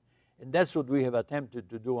solution. And that's what we have attempted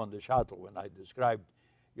to do on the shuttle when I described,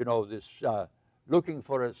 you know, this looking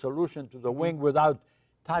for a solution to the wing without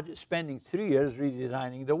spending 3 years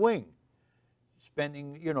redesigning the wing.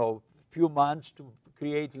 Spending, you know, a few months to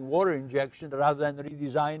creating water injection rather than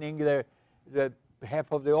redesigning the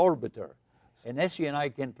half of the orbiter. And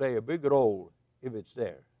SCNI can play a big role if it's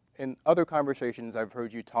there. In other conversations, I've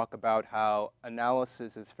heard you talk about how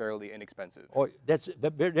analysis is fairly inexpensive. Oh,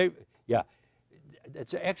 yeah,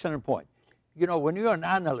 that's an excellent point. You know, when you're an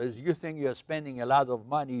analyst, you think you're spending a lot of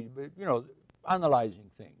money, you know, analyzing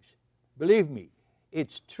things. Believe me,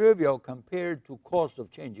 it's trivial compared to cost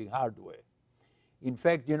of changing hardware. In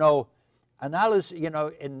fact, you know, analysis, you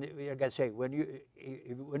know, and like I say, when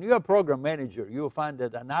you're a program manager, you'll find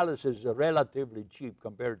that analysis is relatively cheap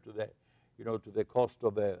compared to the, you know, to the cost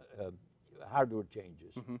of hardware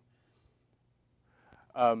changes.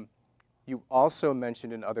 You also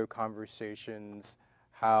mentioned in other conversations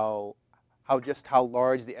how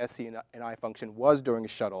large the SCNI function was during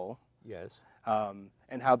shuttle. Yes. And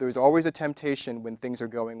and how there's always a temptation when things are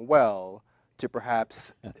going well to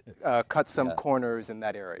perhaps cut some corners in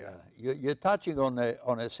that area. You're touching on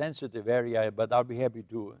a sensitive area, but I'll be happy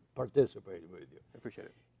to participate with you. I appreciate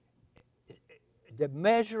it. The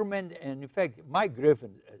measurement, and in fact, Mike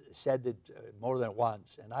Griffin said it more than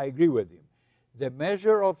once, and I agree with him. The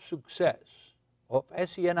measure of success of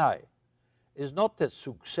SE&I is not the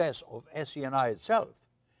success of SE&I itself.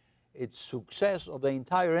 It's success of the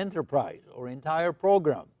entire enterprise or entire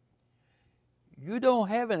program. You don't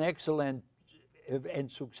have an excellent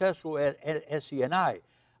and successful SE&I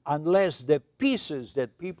unless the pieces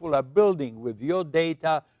that people are building with your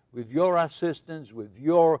data, with your assistance, with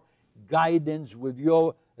your guidance, with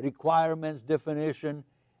your requirements definition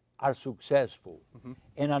are successful. Mm-hmm.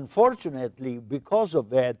 And unfortunately, because of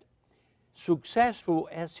that, successful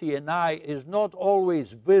SE&I is not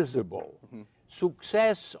always visible. Mm-hmm.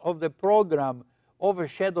 Success of the program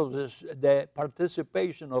overshadows the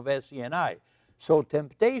participation of SE&I. So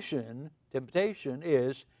temptation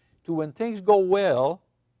is to, when things go well,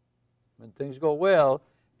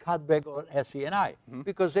 cut back on SE&I, mm-hmm.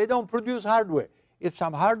 because they don't produce hardware. If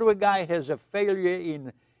some hardware guy has a failure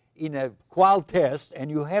in a qual test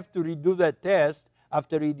and you have to redo that test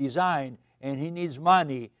after he designed and he needs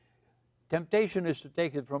money, temptation is to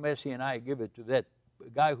take it from SE&I and give it to that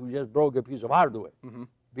guy who just broke a piece of hardware, mm-hmm.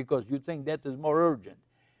 because you think that is more urgent.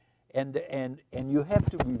 And you have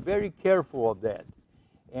to be very careful of that.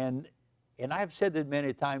 And I've said it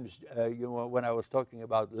many times, when I was talking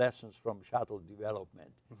about lessons from shuttle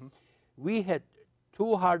development. Mm-hmm. We had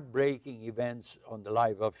 2 heartbreaking events on the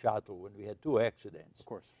life of shuttle when we had 2 accidents. Of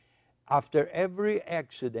course. After every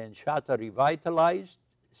accident, shuttle revitalized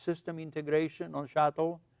system integration on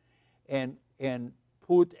shuttle and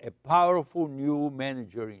put a powerful new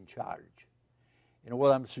manager in charge. And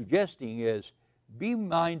what I'm suggesting is be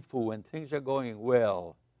mindful when things are going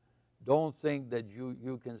well. Don't think that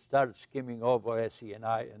you can start skimming over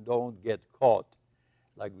SE&I and don't get caught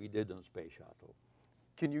like we did on Space Shuttle.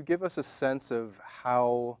 Can you give us a sense of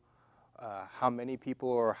how many people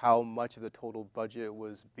or how much of the total budget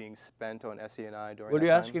was being spent on SE&I during that time? Well,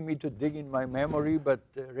 you're asking me to dig in my memory, but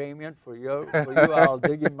Ramian, for you, I'll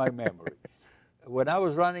dig in my memory. When I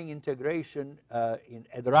was running integration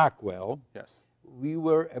at Rockwell, yes, we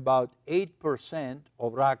were about 8%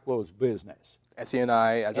 of Rockwell's business.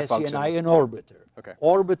 SE&I as a function? SE&I and Orbiter. Okay.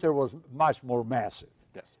 Orbiter was much more massive.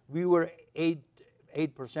 Yes. We were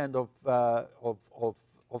 8%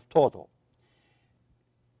 of total.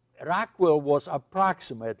 Rockwell was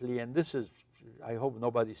approximately, and this is, I hope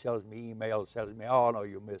nobody sells me emails, tells me, oh no,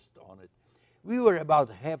 you missed on it. We were about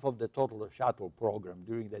half of the total shuttle program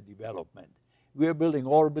during the development. We were building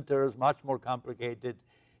orbiters, much more complicated,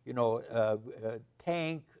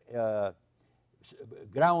 tank,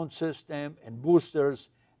 ground system, and boosters.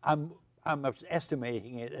 I'm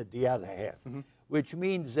estimating it at the other half, mm-hmm. which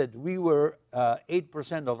means that we were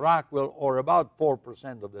 8% of Rockwell, or about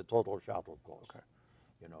 4% of the total shuttle cost. Okay.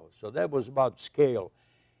 So that was about scale,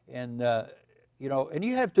 and and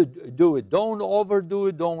you have to do it. Don't overdo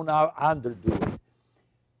it. Don't underdo it.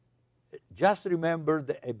 Just remember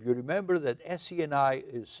that if you remember that SE&I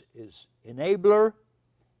is enabler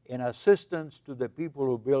and assistance to the people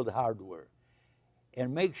who build hardware,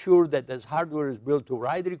 and make sure that this hardware is built to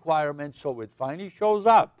right requirements so it finally shows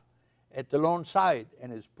up at the launch site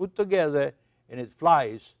and is put together and it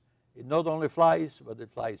flies. It not only flies, but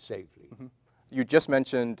it flies safely. Mm-hmm. You just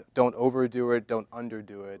mentioned don't overdo it, don't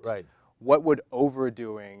underdo it. Right. What would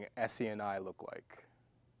overdoing SE&I look like?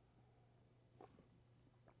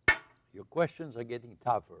 Your questions are getting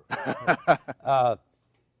tougher.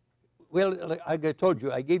 Well, like I told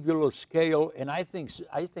you, I gave you a little scale, and I think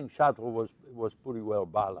shuttle was pretty well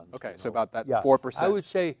balanced. Okay, so about that 4%. I would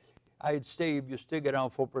say if you stick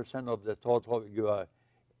around 4% of the total, you are.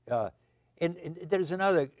 And there's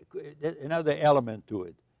another element to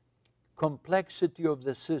it: complexity of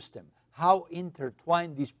the system, how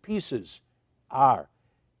intertwined these pieces are.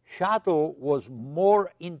 Shuttle was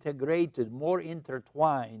more integrated, more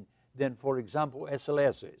intertwined than, for example,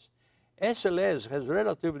 SLS is. SLS has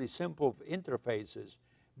relatively simple interfaces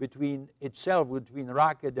between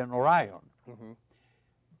rocket and Orion, mm-hmm.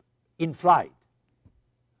 in flight.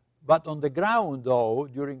 But on the ground, though,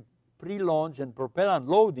 during pre-launch and propellant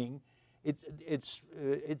loading, it's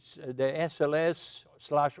the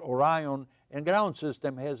SLS/Orion and ground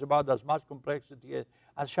system has about as much complexity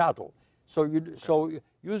as shuttle. So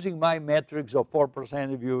using my metrics of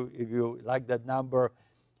 4%, if you like that number,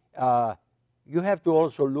 you have to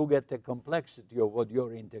also look at the complexity of what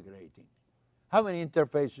you're integrating. How many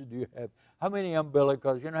interfaces do you have? How many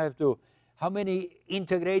umbilicals? how many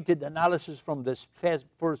integrated analysis from this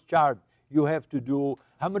first chart you have to do,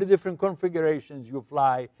 how many different configurations you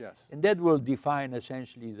fly. Yes. And that will define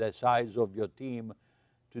essentially the size of your team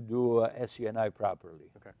to do SCNI properly.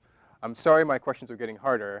 Okay. I'm sorry my questions are getting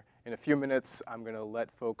harder. In a few minutes, I'm going to let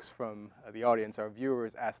folks from the audience, our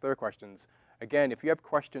viewers, ask their questions. Again, if you have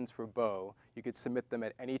questions for Bo, you could submit them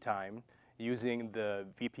at any time using the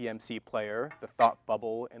VPMC player, the thought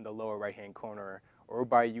bubble in the lower right-hand corner, or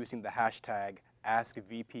by using the hashtag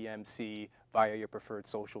AskVPMC via your preferred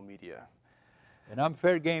social media. And I'm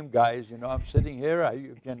fair game, guys. You know, I'm sitting here.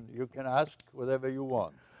 You can ask whatever you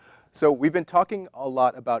want. So we've been talking a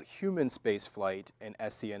lot about human space flight in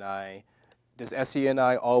SCNI. Does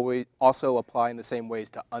SCNI always also apply in the same ways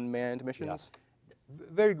to unmanned missions? Yeah.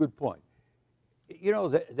 Very good point. You know,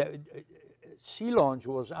 the sea launch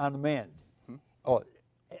was unmanned. Oh,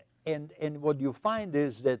 and what you find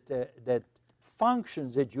is that that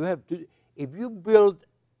functions that you have to, if you build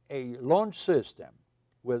a launch system,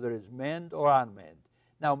 whether it's manned or unmanned.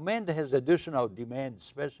 Now, manned has additional demands,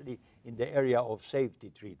 especially in the area of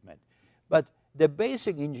safety treatment. But the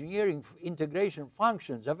basic engineering integration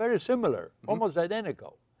functions are very similar, almost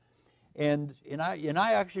identical. And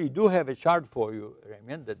I actually do have a chart for you,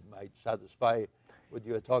 Raymond, that might satisfy what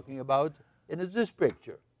you're talking about. And it's this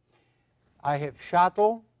picture. I have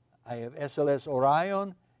shuttle, I have SLS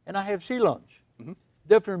Orion, and I have sea launch.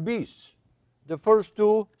 Different beasts. The first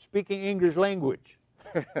two speaking English language.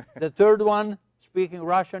 The third one speaking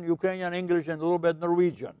Russian, Ukrainian, English, and a little bit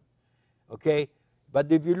Norwegian. Okay?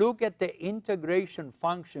 But if you look at the integration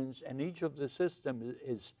functions, and each of the systems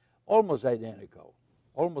is almost identical.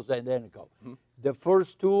 Almost identical. The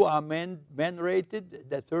first two are man-rated.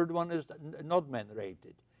 The third one is not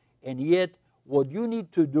man-rated. And yet, what you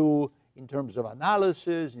need to do in terms of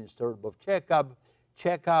analysis, in terms of checkup,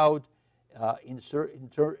 checkout,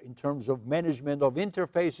 in terms of management of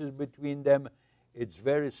interfaces between them, it's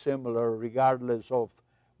very similar regardless of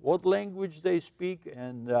what language they speak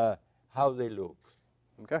and how they look.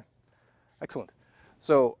 Okay, excellent.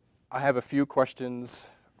 So I have a few questions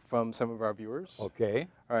from some of our viewers. Okay.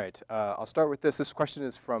 All right, I'll start with this. This question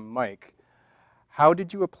is from Mike. How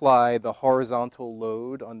did you apply the horizontal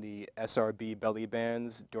load on the SRB belly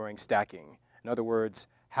bands during stacking? In other words,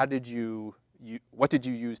 how did what did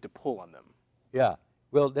you use to pull on them? Yeah,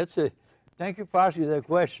 well, thank you for asking that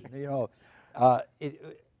question. You know,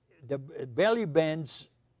 the belly bands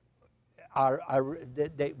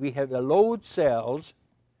we have the load cells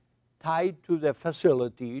tied to the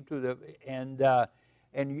facility, and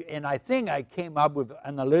I think I came up with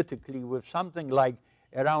analytically with something like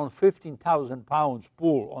around 15,000 pounds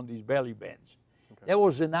pull on these belly bands. Okay. That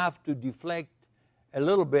was enough to deflect a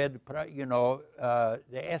little bit, you know,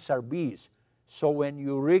 the SRBs. So when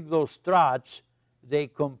you rig those struts, they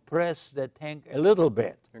compress the tank a little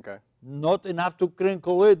bit. Okay. Not enough to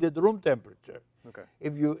crinkle it at room temperature. Okay.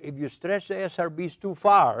 If you stretch the SRBs too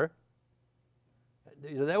far,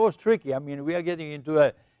 that was tricky. I mean, we are getting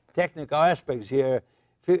into technical aspects here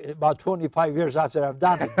about 25 years after I've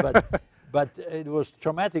done it, but it was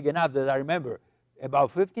traumatic enough that I remember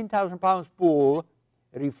about 15,000 pounds pull,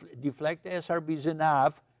 deflect the SRBs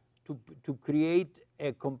enough to create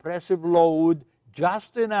a compressive load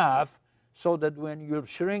just enough so that when you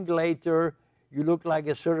shrink later, you look like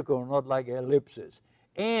a circle, not like an ellipsis.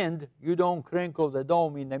 And you don't crinkle the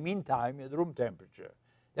dome in the meantime at room temperature.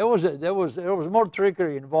 There was more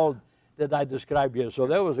trickery involved that I described here, so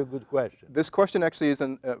that was a good question. This question actually is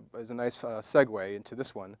a nice segue into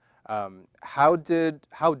this one. How does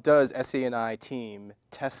SCNI team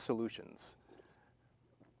test solutions?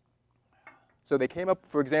 So they came up,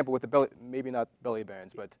 for example, with the maybe not belly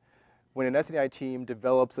bands, but when an SCNI team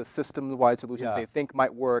develops a system-wide solution that they think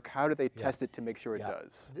might work, how do they test it to make sure it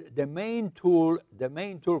does? The main tool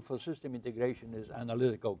for system integration is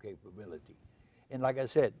analytical capability. And like I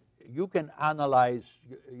said, you can analyze,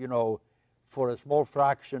 you know, for a small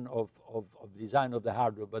fraction of design of the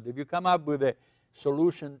hardware. But if you come up with a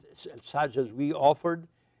solution such as we offered,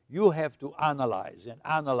 you have to analyze and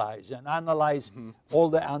analyze and analyze all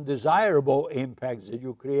the undesirable impacts that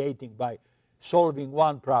you're creating by solving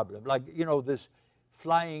one problem. Like, you know, this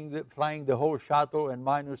flying the whole shuttle and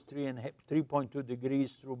minus 3.2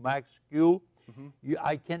 degrees through max Q.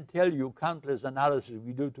 I can tell you countless analysis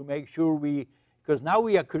we do to make sure because now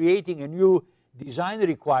we are creating a new design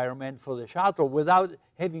requirement for the shuttle without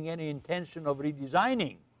having any intention of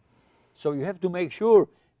redesigning. So you have to make sure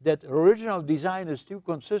that original design is still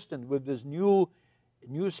consistent with this new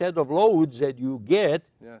set of loads that you get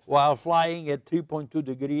while flying at 3.2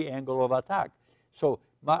 degree angle of attack. So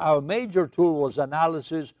our major tool was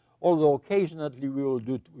analysis although occasionally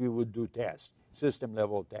we would do tests, system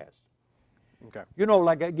level tests. Okay. You know,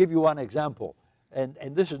 like I give you one example, and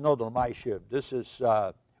this is not on my ship. This is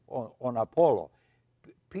on Apollo.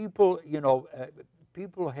 People, you know,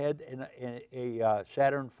 people had a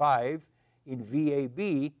Saturn V in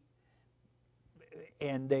VAB,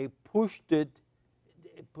 and they put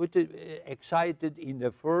it excited in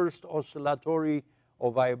the first oscillatory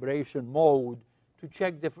or vibration mode to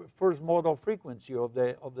check the first modal frequency of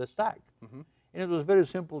the stack. Mm-hmm. And it was a very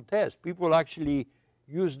simple test. People actually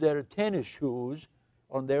used their tennis shoes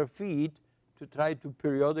on their feet to try to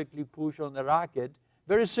periodically push on the rocket.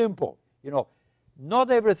 Very simple, you know.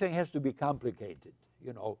 Not everything has to be complicated,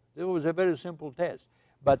 you know. It was a very simple test.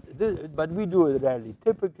 But we do it rarely.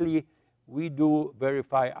 Typically, we do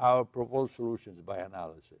verify our proposed solutions by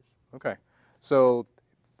analysis. Okay. So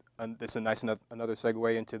this is a nice another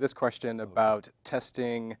segue into this question about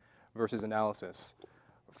testing versus analysis.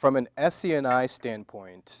 From an SCNI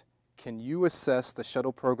standpoint, can you assess the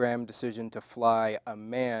shuttle program decision to fly a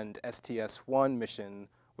manned STS-1 mission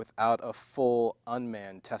without a full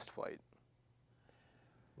unmanned test flight?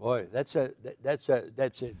 Boy, that's a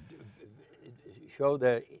show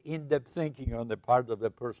the in-depth thinking on the part of the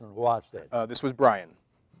person who asked that. This was Brian.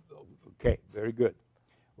 Okay, very good.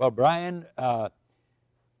 Well, Brian,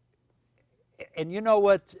 and you know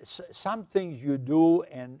what? Some things you do,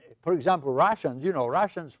 and for example, Russians. You know,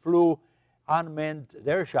 Russians flew unmanned,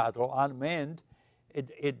 their shuttle unmanned.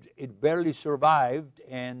 It barely survived,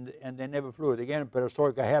 and they never flew it again.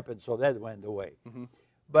 Perestroika happened, so that went away. Mm-hmm.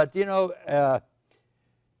 But you know.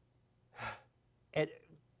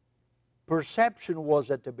 Perception was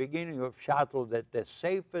at the beginning of shuttle that the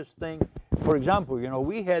safest thing, for example, you know,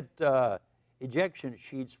 we had ejection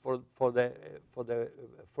sheets for the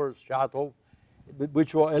first shuttle,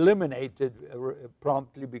 which were eliminated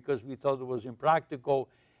promptly because we thought it was impractical.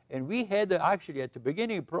 And we had actually at the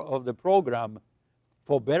beginning of the program,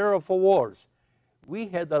 for better or for worse, we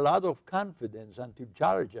had a lot of confidence until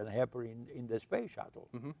Challenger happened in the space shuttle.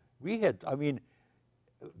 Mm-hmm. We had, I mean,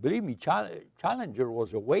 believe me, Challenger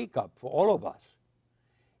was a wake-up for all of us.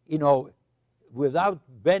 You know, without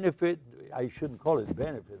benefit, I shouldn't call it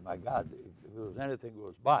benefit, my God, if it was anything, it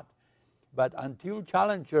was but. But until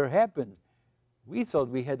Challenger happened, we thought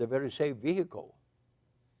we had a very safe vehicle.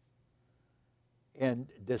 And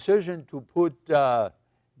decision to put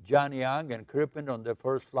John Young and Crippen on the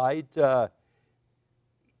first flight,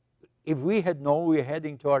 if we had known we were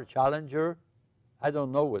heading to our Challenger, I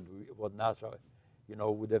don't know what NASA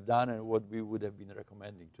would have done and what we would have been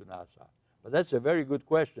recommending to NASA. But that's a very good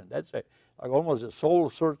question. That's like almost a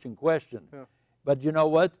soul-searching question. Yeah. But you know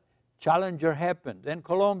what? Challenger happened, then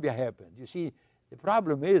Columbia happened. You see, the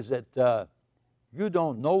problem is that you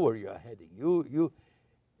don't know where you're heading.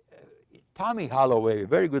 Tommy Holloway, a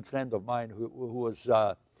very good friend of mine who was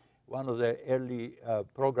one of the early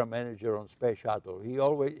program manager on Space Shuttle,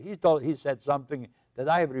 he said something that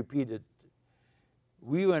I have repeated.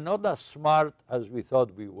 We were not as smart as we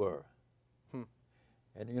thought we were.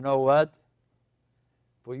 And you know what?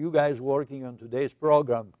 For you guys working on today's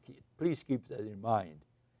program, please keep that in mind.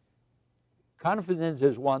 Confidence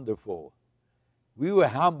is wonderful. We were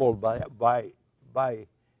humbled by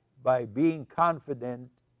being confident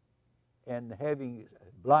and having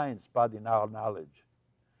a blind spot in our knowledge.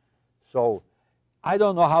 So I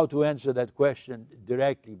don't know how to answer that question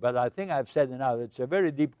directly, but I think I've said enough. It's a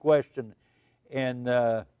very deep question. And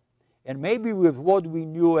maybe with what we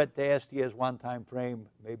knew at the STS-1 time frame,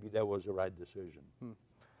 maybe that was the right decision.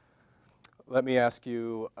 Let me ask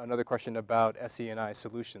you another question about SE&I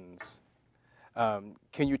solutions.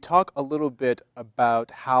 Can you talk a little bit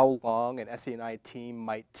about how long an SE&I team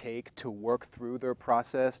might take to work through their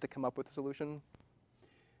process to come up with a solution?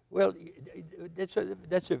 Well, that's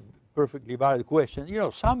a perfectly valid question. You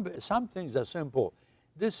know, some things are simple.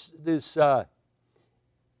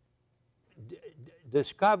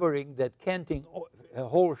 Discovering that canting a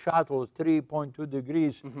whole shuttle 3.2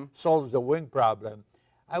 degrees solves the wing problem,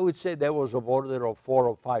 I would say that was of order of 4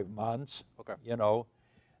 or 5 months. Okay. You know,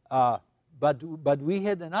 but we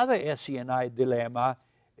had another SE&I dilemma,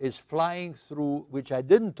 is flying through, which I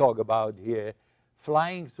didn't talk about here,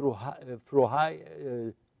 flying through high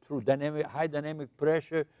dynamic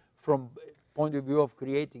pressure from point of view of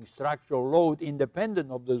creating structural load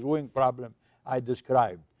independent of this wing problem I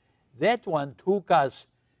described. That one took us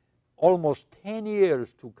almost 10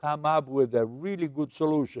 years to come up with a really good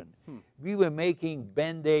solution. We were making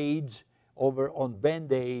Band-Aids on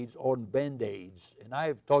Band-Aids on Band-Aids. And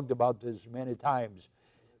I've talked about this many times.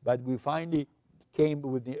 But we finally came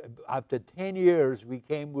with, after 10 years, we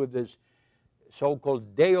came with this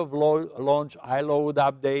so-called day of launch iLoad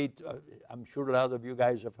update. I'm sure a lot of you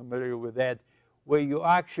guys are familiar with that, where you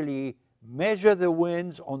actually measure the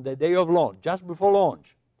winds on the day of launch, just before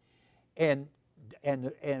launch, and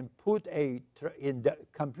put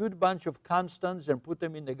compute a bunch of constants and put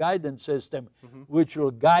them in the guidance system, which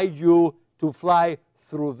will guide you to fly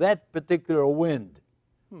through that particular wind.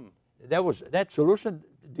 That solution,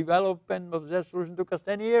 development of that solution took us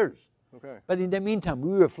 10 years. Okay. But in the meantime, we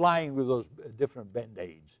were flying with those different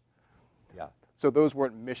band-aids. Yeah. So those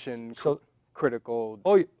weren't mission critical?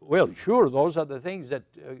 Oh, well, sure. Those are the things that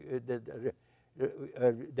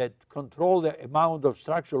that control the amount of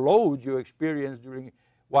structural load you experience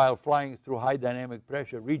while flying through high dynamic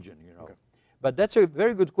pressure region, you know. Okay. But that's a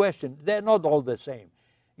very good question. They're not all the same.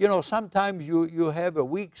 You know, sometimes you have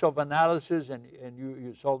weeks of analysis and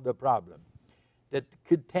you solve the problem. That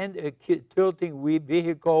tilting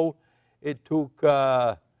vehicle, it took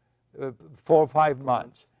 4 or 5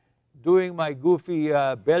 months. Doing my goofy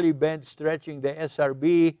belly bend stretching the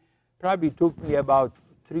SRB probably took me about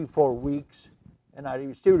 3 or 4 weeks. And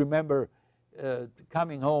I still remember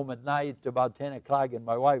coming home at night about 10 o'clock and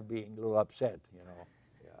my wife being a little upset, you know.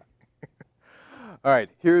 Yeah. All right,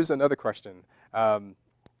 here's another question.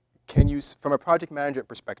 Can you, from a project management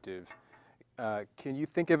perspective, can you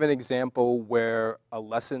think of an example where a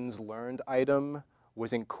lessons learned item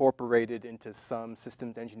was incorporated into some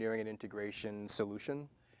systems engineering and integration solution?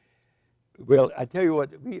 Well, I tell you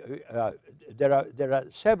what, there are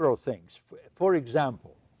several things. For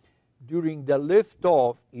example, during the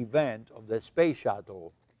liftoff event of the space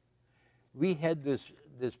shuttle, we had this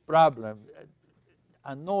problem,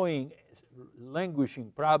 annoying,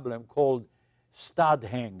 languishing problem called stud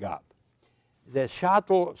hang-up. The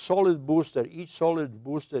shuttle solid booster, each solid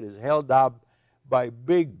booster is held up by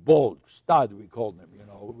big bolts, stud we call them, you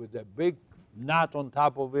know, with a big nut on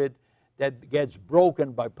top of it that gets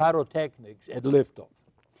broken by pyrotechnics at liftoff.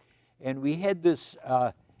 And we had this,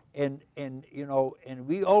 and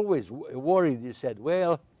we always worried. He said,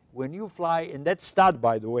 well, when you fly, and that stud,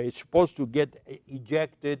 by the way, is supposed to get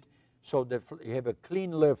ejected so that you have a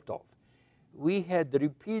clean liftoff. We had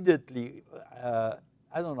repeatedly, I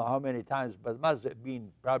don't know how many times, but it must have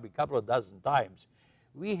been probably a couple of dozen times,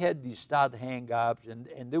 we had these stud hang-ups,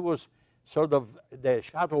 and there was sort of the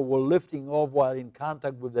shuttle were lifting off while in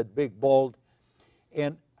contact with that big bolt.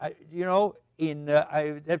 And, you know,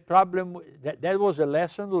 that problem, that was a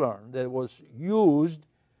lesson learned that was used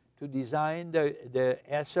to design the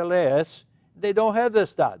SLS. They don't have the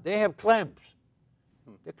stud. They have clamps.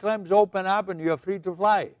 The clamps open up and you're free to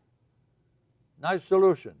fly. Nice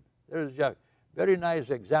solution. There's a very nice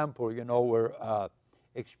example, you know, where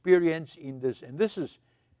experience in this, and this is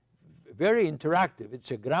very interactive.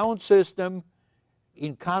 It's a ground system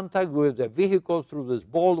in contact with the vehicle through this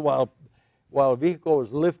bolt while vehicle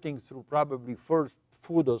is lifting through probably first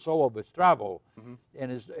foot or so of its travel,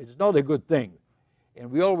 and it's not a good thing.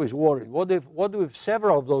 And we always worry, what if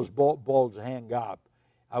several of those bolts hang up?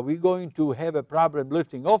 Are we going to have a problem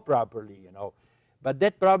lifting off properly, you know? But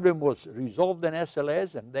that problem was resolved in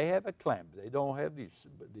SLS, and they have a clamp. They don't have these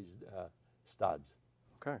studs.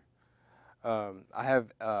 Okay. I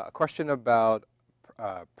have a question about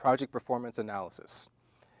project performance analysis.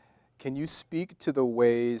 Can you speak to the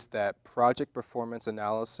ways that project performance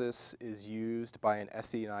analysis is used by an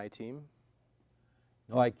SE&I team?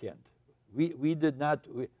 No, I can't. We did not.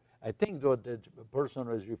 I think that the person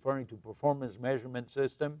was referring to performance measurement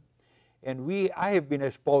system, and I have been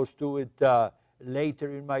exposed to it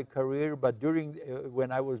later in my career, but during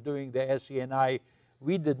when I was doing the SE&I,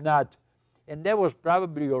 we did not. And that was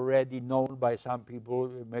probably already known by some people,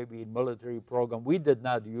 maybe in military program. We did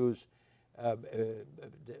not use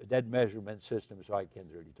that measurement system, so I can't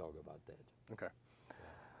really talk about that. Okay.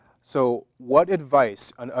 So what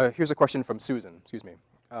advice, here's a question from Susan, excuse me.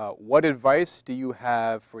 What advice do you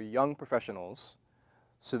have for young professionals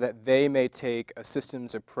so that they may take a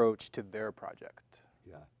systems approach to their project?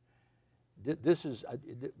 Yeah. This is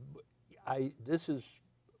a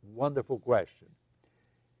wonderful question.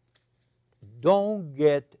 Don't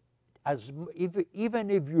get, even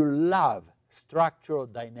if you love structural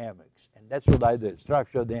dynamics, and that's what I did,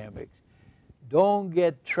 structural dynamics, don't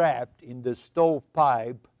get trapped in the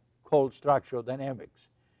stovepipe called structural dynamics.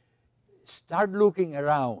 Start looking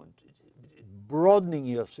around, broadening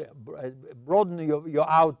yourself, broaden your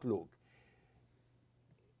outlook.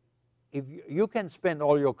 If you can spend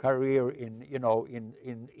all your career in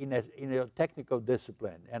a technical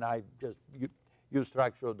discipline, and I just use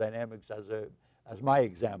structural dynamics as my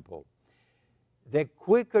example. The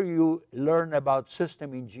quicker you learn about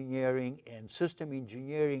system engineering and system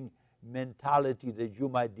engineering mentality that you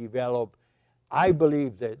might develop, I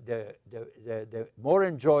believe that the more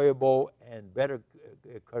enjoyable and better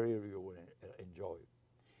career you will enjoy.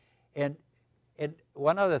 And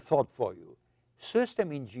one other thought for you.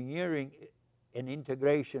 System engineering and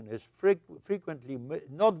integration is frequently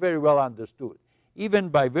not very well understood, even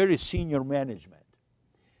by very senior management.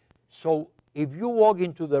 So if you walk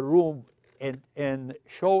into the room and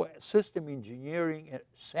show system engineering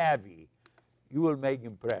savvy, you will make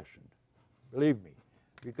impression, believe me,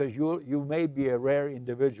 because you may be a rare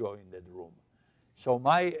individual in that room. So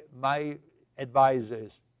my advice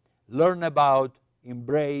is learn about,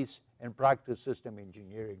 embrace, and practice system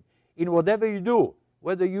engineering in whatever you do,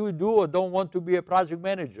 whether you do or don't want to be a project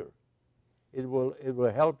manager. It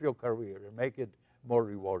will help your career and make it more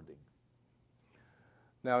rewarding.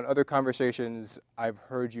 Now, in other conversations, I've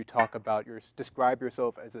heard you talk about describe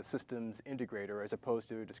yourself as a systems integrator as opposed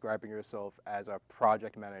to describing yourself as a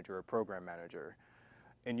project manager or program manager.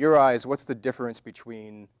 In your eyes, what's the difference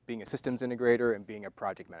between being a systems integrator and being a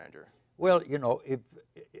project manager? Well, you know,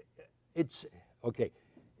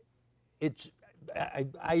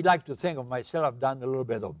 I like to think of myself, I've done a little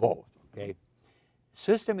bit of both, okay?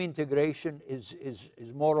 System integration is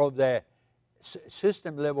more of the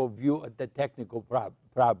system level view at the technical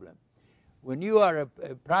problem. When you are a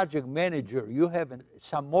project manager, you have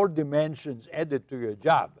some more dimensions added to your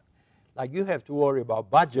job. Like you have to worry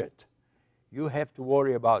about budget. You have to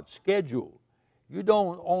worry about schedule. You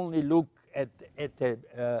don't only look at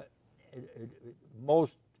the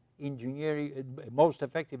most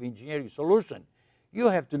effective engineering solution. You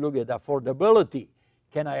have to look at affordability.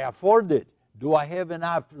 Can I afford it? Do I have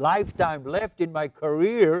enough lifetime left in my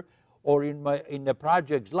career or in the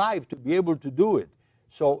project's life to be able to do it?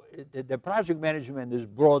 So the project management is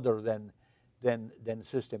broader than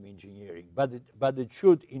system engineering, but it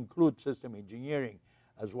should include system engineering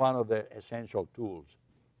as one of the essential tools.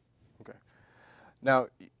 Okay. Now,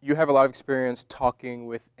 you have a lot of experience talking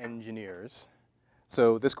with engineers.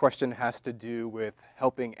 So this question has to do with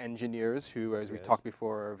helping engineers who, as we talked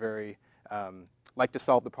before, are very, like to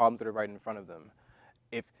solve the problems that are right in front of them.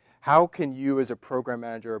 How can you as a program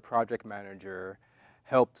manager or project manager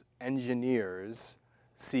help engineers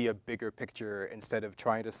see a bigger picture instead of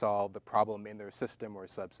trying to solve the problem in their system or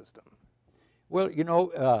subsystem? Well, you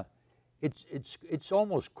know, it's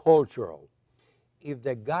almost cultural. If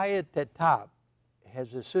the guy at the top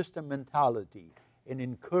has a system mentality and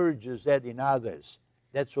encourages that in others,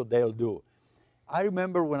 that's what they'll do. I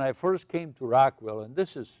remember when I first came to Rockwell, and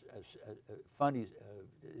this is funny,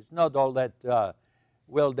 it's not all that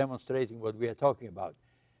well demonstrating what we are talking about.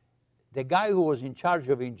 The guy who was in charge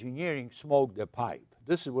of engineering smoked a pipe.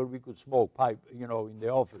 This is where we could smoke pipe, you know, in the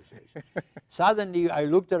offices. Suddenly, I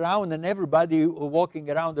looked around, and everybody walking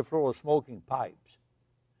around the floor was smoking pipes.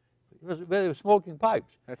 They were smoking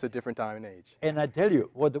pipes. That's a different time and age. And I tell you,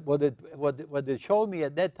 what it showed me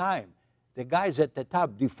at that time, the guys at the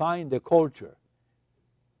top defined the culture.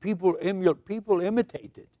 People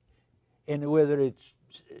imitate it. And whether it's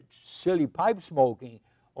silly pipe smoking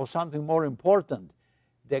or something more important,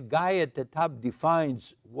 the guy at the top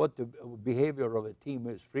defines what the behavior of a team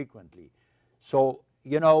is frequently. So,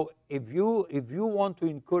 you know, if you want to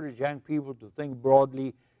encourage young people to think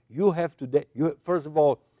broadly, you have to, first of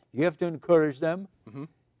all, you have to encourage them. Mm-hmm.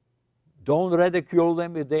 Don't ridicule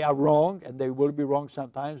them if they are wrong, and they will be wrong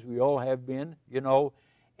sometimes. We all have been, you know.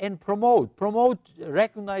 And promote,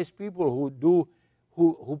 recognize people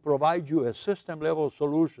who provide you a system-level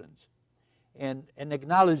solutions, and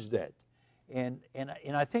acknowledge that. And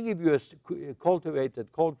I think if you cultivate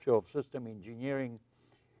that culture of system engineering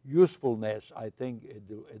usefulness, I think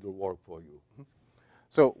it'll work for you. Mm-hmm.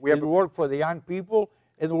 So it'll work for the young people.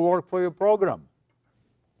 It'll work for your program.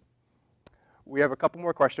 We have a couple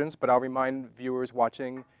more questions, but I'll remind viewers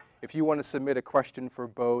watching, if you want to submit a question for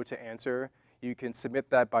Bo to answer, you can submit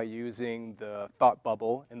that by using the thought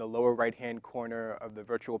bubble in the lower right-hand corner of the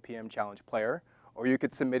virtual PM Challenge player, or you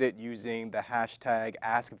could submit it using the hashtag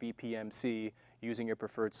AskVPMC using your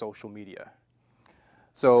preferred social media.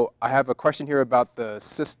 So I have a question here about the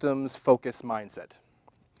systems focus mindset.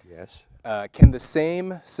 Yes. Can the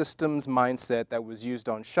same systems mindset that was used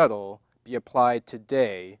on Shuttle be applied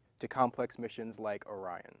today to complex missions like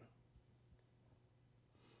Orion?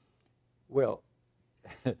 Well,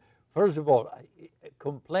 first of all,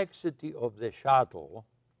 complexity of the shuttle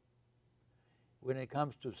when it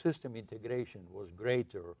comes to system integration was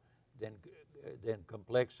greater than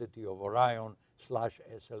complexity of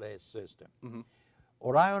Orion/SLS system. Mm-hmm.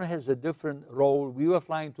 Orion has a different role. We were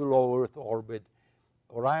flying to low Earth orbit.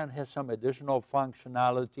 Orion has some additional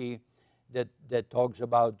functionality that talks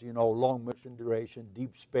about, you know, long mission duration,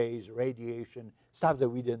 deep space, radiation, stuff that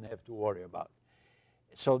we didn't have to worry about.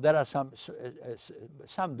 So there are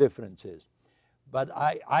some differences. But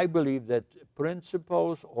I believe that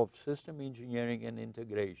principles of system engineering and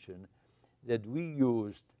integration that we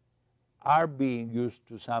used are being used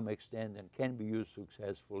to some extent and can be used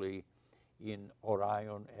successfully in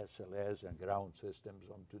Orion, SLS, and ground systems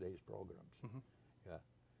on today's programs. Mm-hmm. Yeah.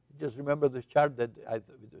 Just remember this chart that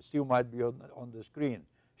still might be on the screen.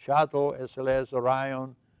 Shuttle, SLS,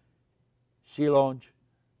 Orion, Sea Launch,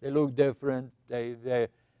 they look different.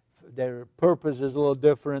 Their purpose is a little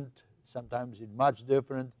different. Sometimes it's much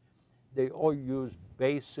different. They all use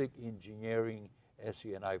basic engineering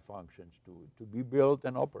SE&I functions to be built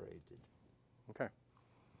and operated. Okay.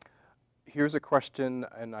 Here's a question,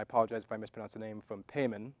 and I apologize if I mispronounce the name, from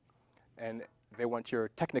Payman, and they want your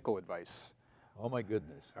technical advice. Oh my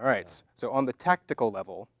goodness. All right, so on the tactical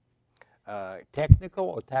level. Technical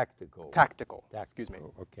or tactical? Tactical, excuse me.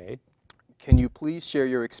 Okay. Can you please share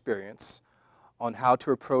your experience on how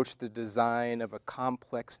to approach the design of a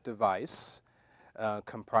complex device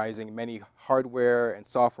comprising many hardware and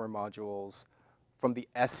software modules from the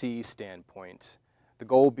SE standpoint, the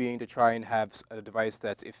goal being to try and have a device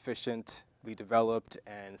that's efficiently developed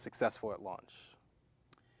and successful at launch?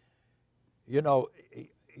 You know,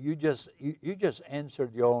 you just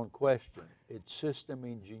answered your own question. It's system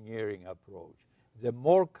engineering approach. The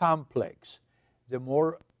more complex, the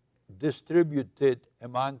more distributed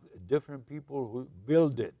among different people who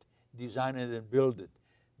build it, design it and build it,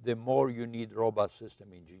 the more you need robust system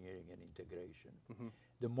engineering and integration. Mm-hmm.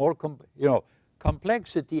 The more,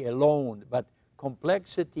 complexity alone, but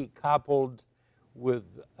complexity coupled with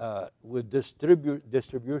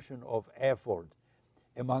distribution of effort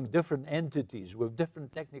among different entities with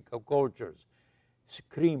different technical cultures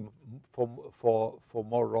scream for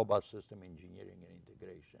more robust system engineering and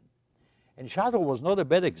integration. And Shuttle was not a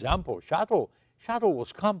bad example. Shuttle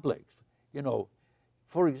was complex. You know,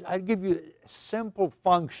 I'll give you a simple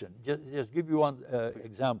function. Just give you one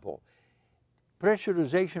example.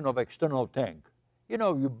 Pressurization of external tank. You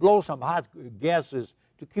know, you blow some hot gases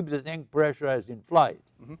to keep the tank pressurized in flight.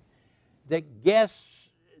 Mm-hmm.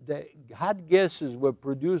 The hot gases were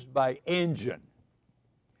produced by engine.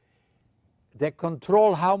 The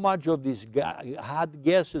control how much of these hot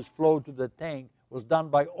gases flow to the tank was done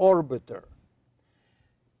by orbiter.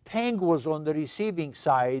 Tank was on the receiving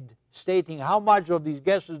side stating how much of these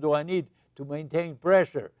gases do I need to maintain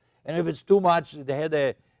pressure. And if it's too much, they had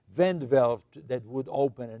a vent valve that would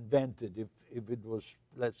open and vent it if it was,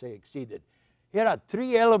 let's say, exceeded. Here are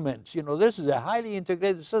three elements. You know, this is a highly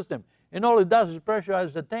integrated system, and all it does is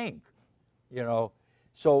pressurize the tank. You know,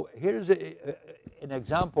 so here's an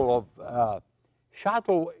example of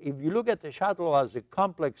Shuttle. If you look at the Shuttle as a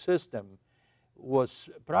complex system, was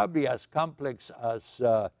probably as complex as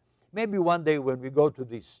maybe one day when we go to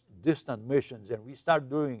these distant missions and we start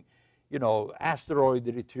doing, you know, asteroid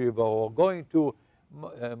retrieval or going to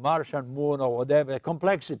Martian moon or whatever,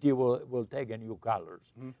 complexity will take a new colors.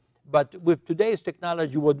 Mm-hmm. But with today's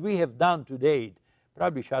technology, what we have done to date,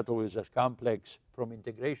 probably Shuttle is as complex from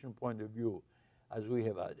integration point of view as we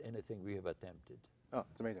have anything we have attempted. Oh,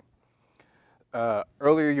 that's amazing.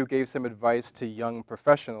 Earlier you gave some advice to young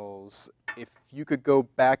professionals. If you could go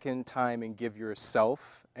back in time and give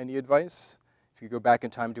yourself any advice, if you go back in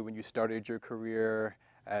time to when you started your career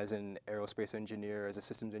as an aerospace engineer, as a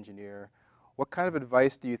systems engineer, what kind of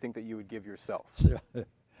advice do you think that you would give yourself?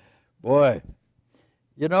 Boy,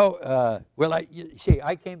 you know, well,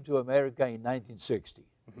 I came to America in 1960.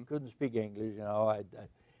 Mm-hmm. I couldn't speak English, you know,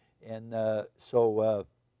 so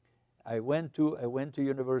I went to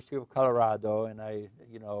University of Colorado, and I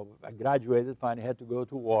graduated. Finally, had to go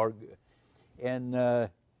to work, and I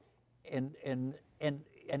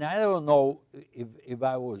don't know if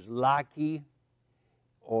I was lucky,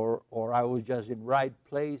 or I was just in right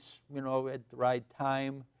place, you know, at the right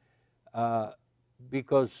time,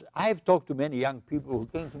 because I've talked to many young people who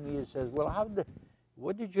came to me and says, well,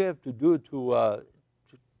 what did you have to do to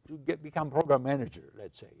become program manager,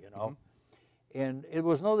 let's say, you know? Mm-hmm. And it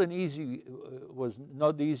was not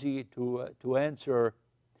easy to answer.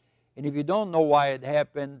 And if you don't know why it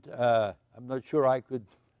happened, I'm not sure I could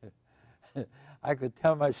I could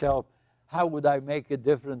tell myself, how would I make it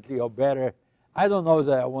differently or better? I don't know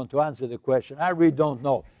that I want to answer the question. I really don't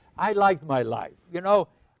know. I liked my life. You know,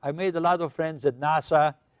 I made a lot of friends at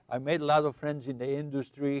NASA. I made a lot of friends in the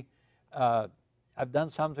industry. I've done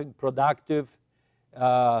something productive.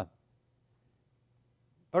 For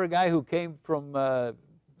a guy who came from,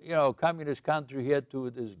 communist country here to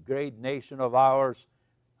this great nation of ours,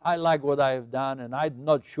 I like what I have done, and I'm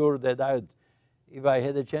not sure that if I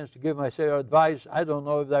had a chance to give myself advice, I don't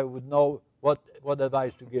know if I would know what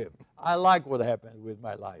advice to give. I like what happened with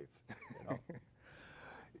my life. You know.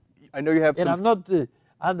 I know you have and I'm not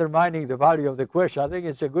undermining the value of the question. I think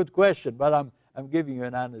it's a good question, but I'm giving you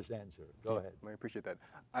an honest answer. Go ahead. I appreciate that.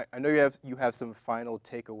 I know you have some final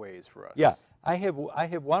takeaways for us. Yeah, I have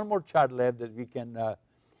one more chart left that we can,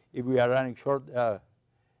 if we are running short,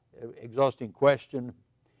 exhausting question.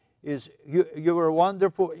 Is you were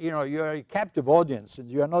wonderful. You know, you are a captive audience, and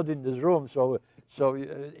you are not in this room. So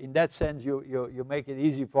in that sense, you make it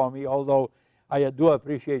easy for me. Although I do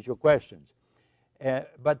appreciate your questions.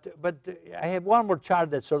 But I have one more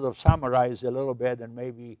chart that sort of summarizes a little bit and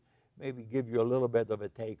maybe give you a little bit of a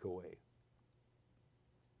takeaway.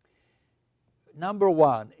 Number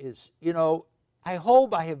one is, you know, I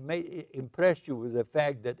hope I have impressed you with the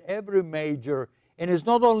fact that every major, and it's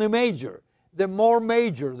not only major, the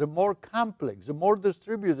more complex, the more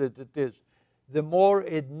distributed it is, the more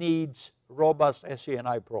it needs robust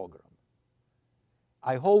SE&I program.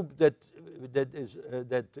 I hope that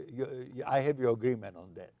I have your agreement on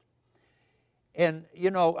that. And you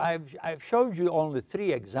know, I've showed you only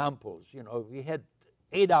 3 examples. You know, we had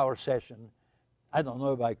 8-hour session. I don't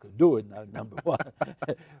know if I could do it now, number one,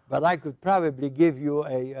 but I could probably give you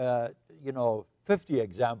you know, 50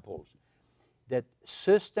 examples. That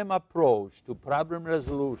system approach to problem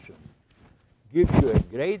resolution gives you a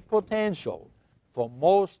great potential for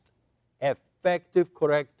most effective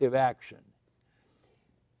corrective action.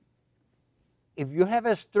 If you have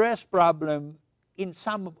a stress problem in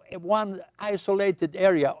one isolated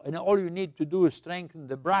area, and all you need to do is strengthen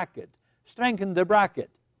the bracket, strengthen the bracket.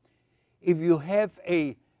 If you have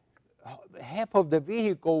half of the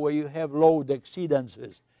vehicle where you have load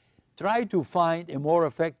exceedances, try to find a more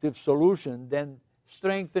effective solution than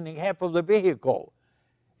strengthening half of the vehicle.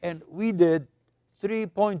 And we did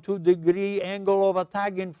 3.2-degree angle of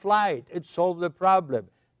attack in flight. It solved the problem.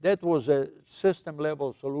 That was a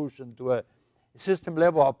system-level solution to a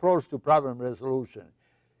system-level approach to problem resolution.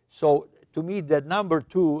 So to me, that number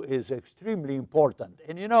 2 is extremely important.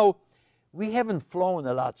 And you know, we haven't flown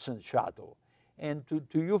a lot since shuttle. And to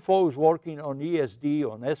you folks working on ESD,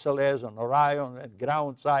 on SLS, on Orion, and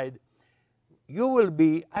ground side, you will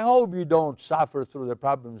be, I hope you don't suffer through the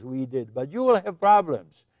problems we did, but you will have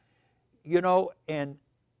problems. You know, and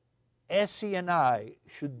SE&I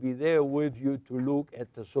should be there with you to look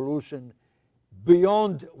at the solution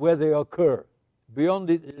beyond where they occur, beyond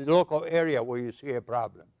the local area where you see a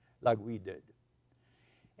problem, like we did.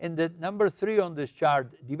 And the number 3 on this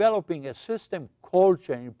chart, developing a system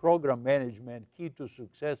culture in program management, key to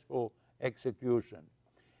successful execution.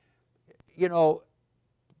 You know,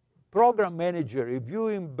 program manager, if you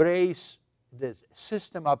embrace the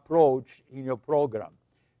system approach in your program,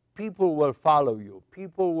 people will follow you.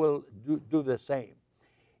 People will do the same.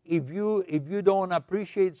 If you don't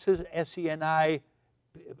appreciate SE&I,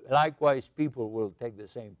 likewise, people will take the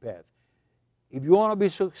same path. If you want to be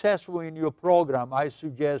successful in your program, I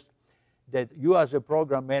suggest that you as a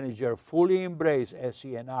program manager fully embrace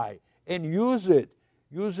SE&I and use it.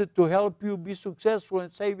 Use it to help you be successful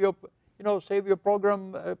and save your, you know, save your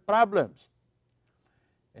program problems.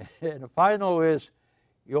 And the final is,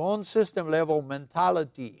 your own system level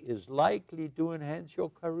mentality is likely to enhance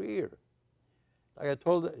your career. Like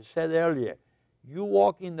I said earlier, you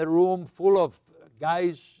walk in the room full of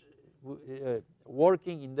guys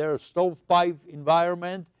working in their stovepipe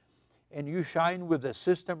environment, and you shine with a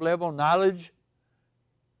system level knowledge,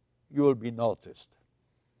 you will be noticed.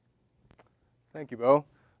 Thank you, Bo.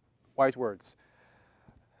 Wise words.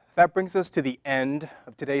 That brings us to the end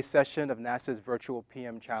of today's session of NASA's Virtual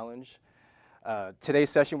PM Challenge. Today's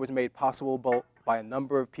session was made possible by a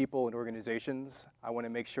number of people and organizations. I want to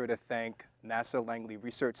make sure to thank NASA Langley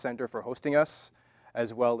Research Center for hosting us,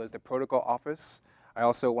 as well as the Protocol Office. I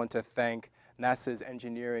also want to thank NASA's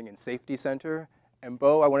Engineering and Safety Center. And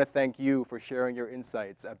Bo, I want to thank you for sharing your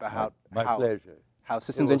insights about how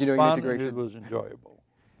systems engineering and integration. It was enjoyable.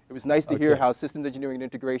 It was nice to hear how systems engineering and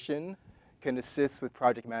integration can assist with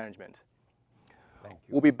project management. Thank you.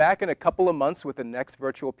 We'll be back in a couple of months with the next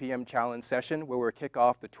Virtual PM Challenge session where we'll kick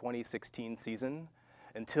off the 2016 season.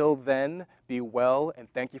 Until then, be well, and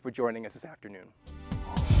thank you for joining us this afternoon.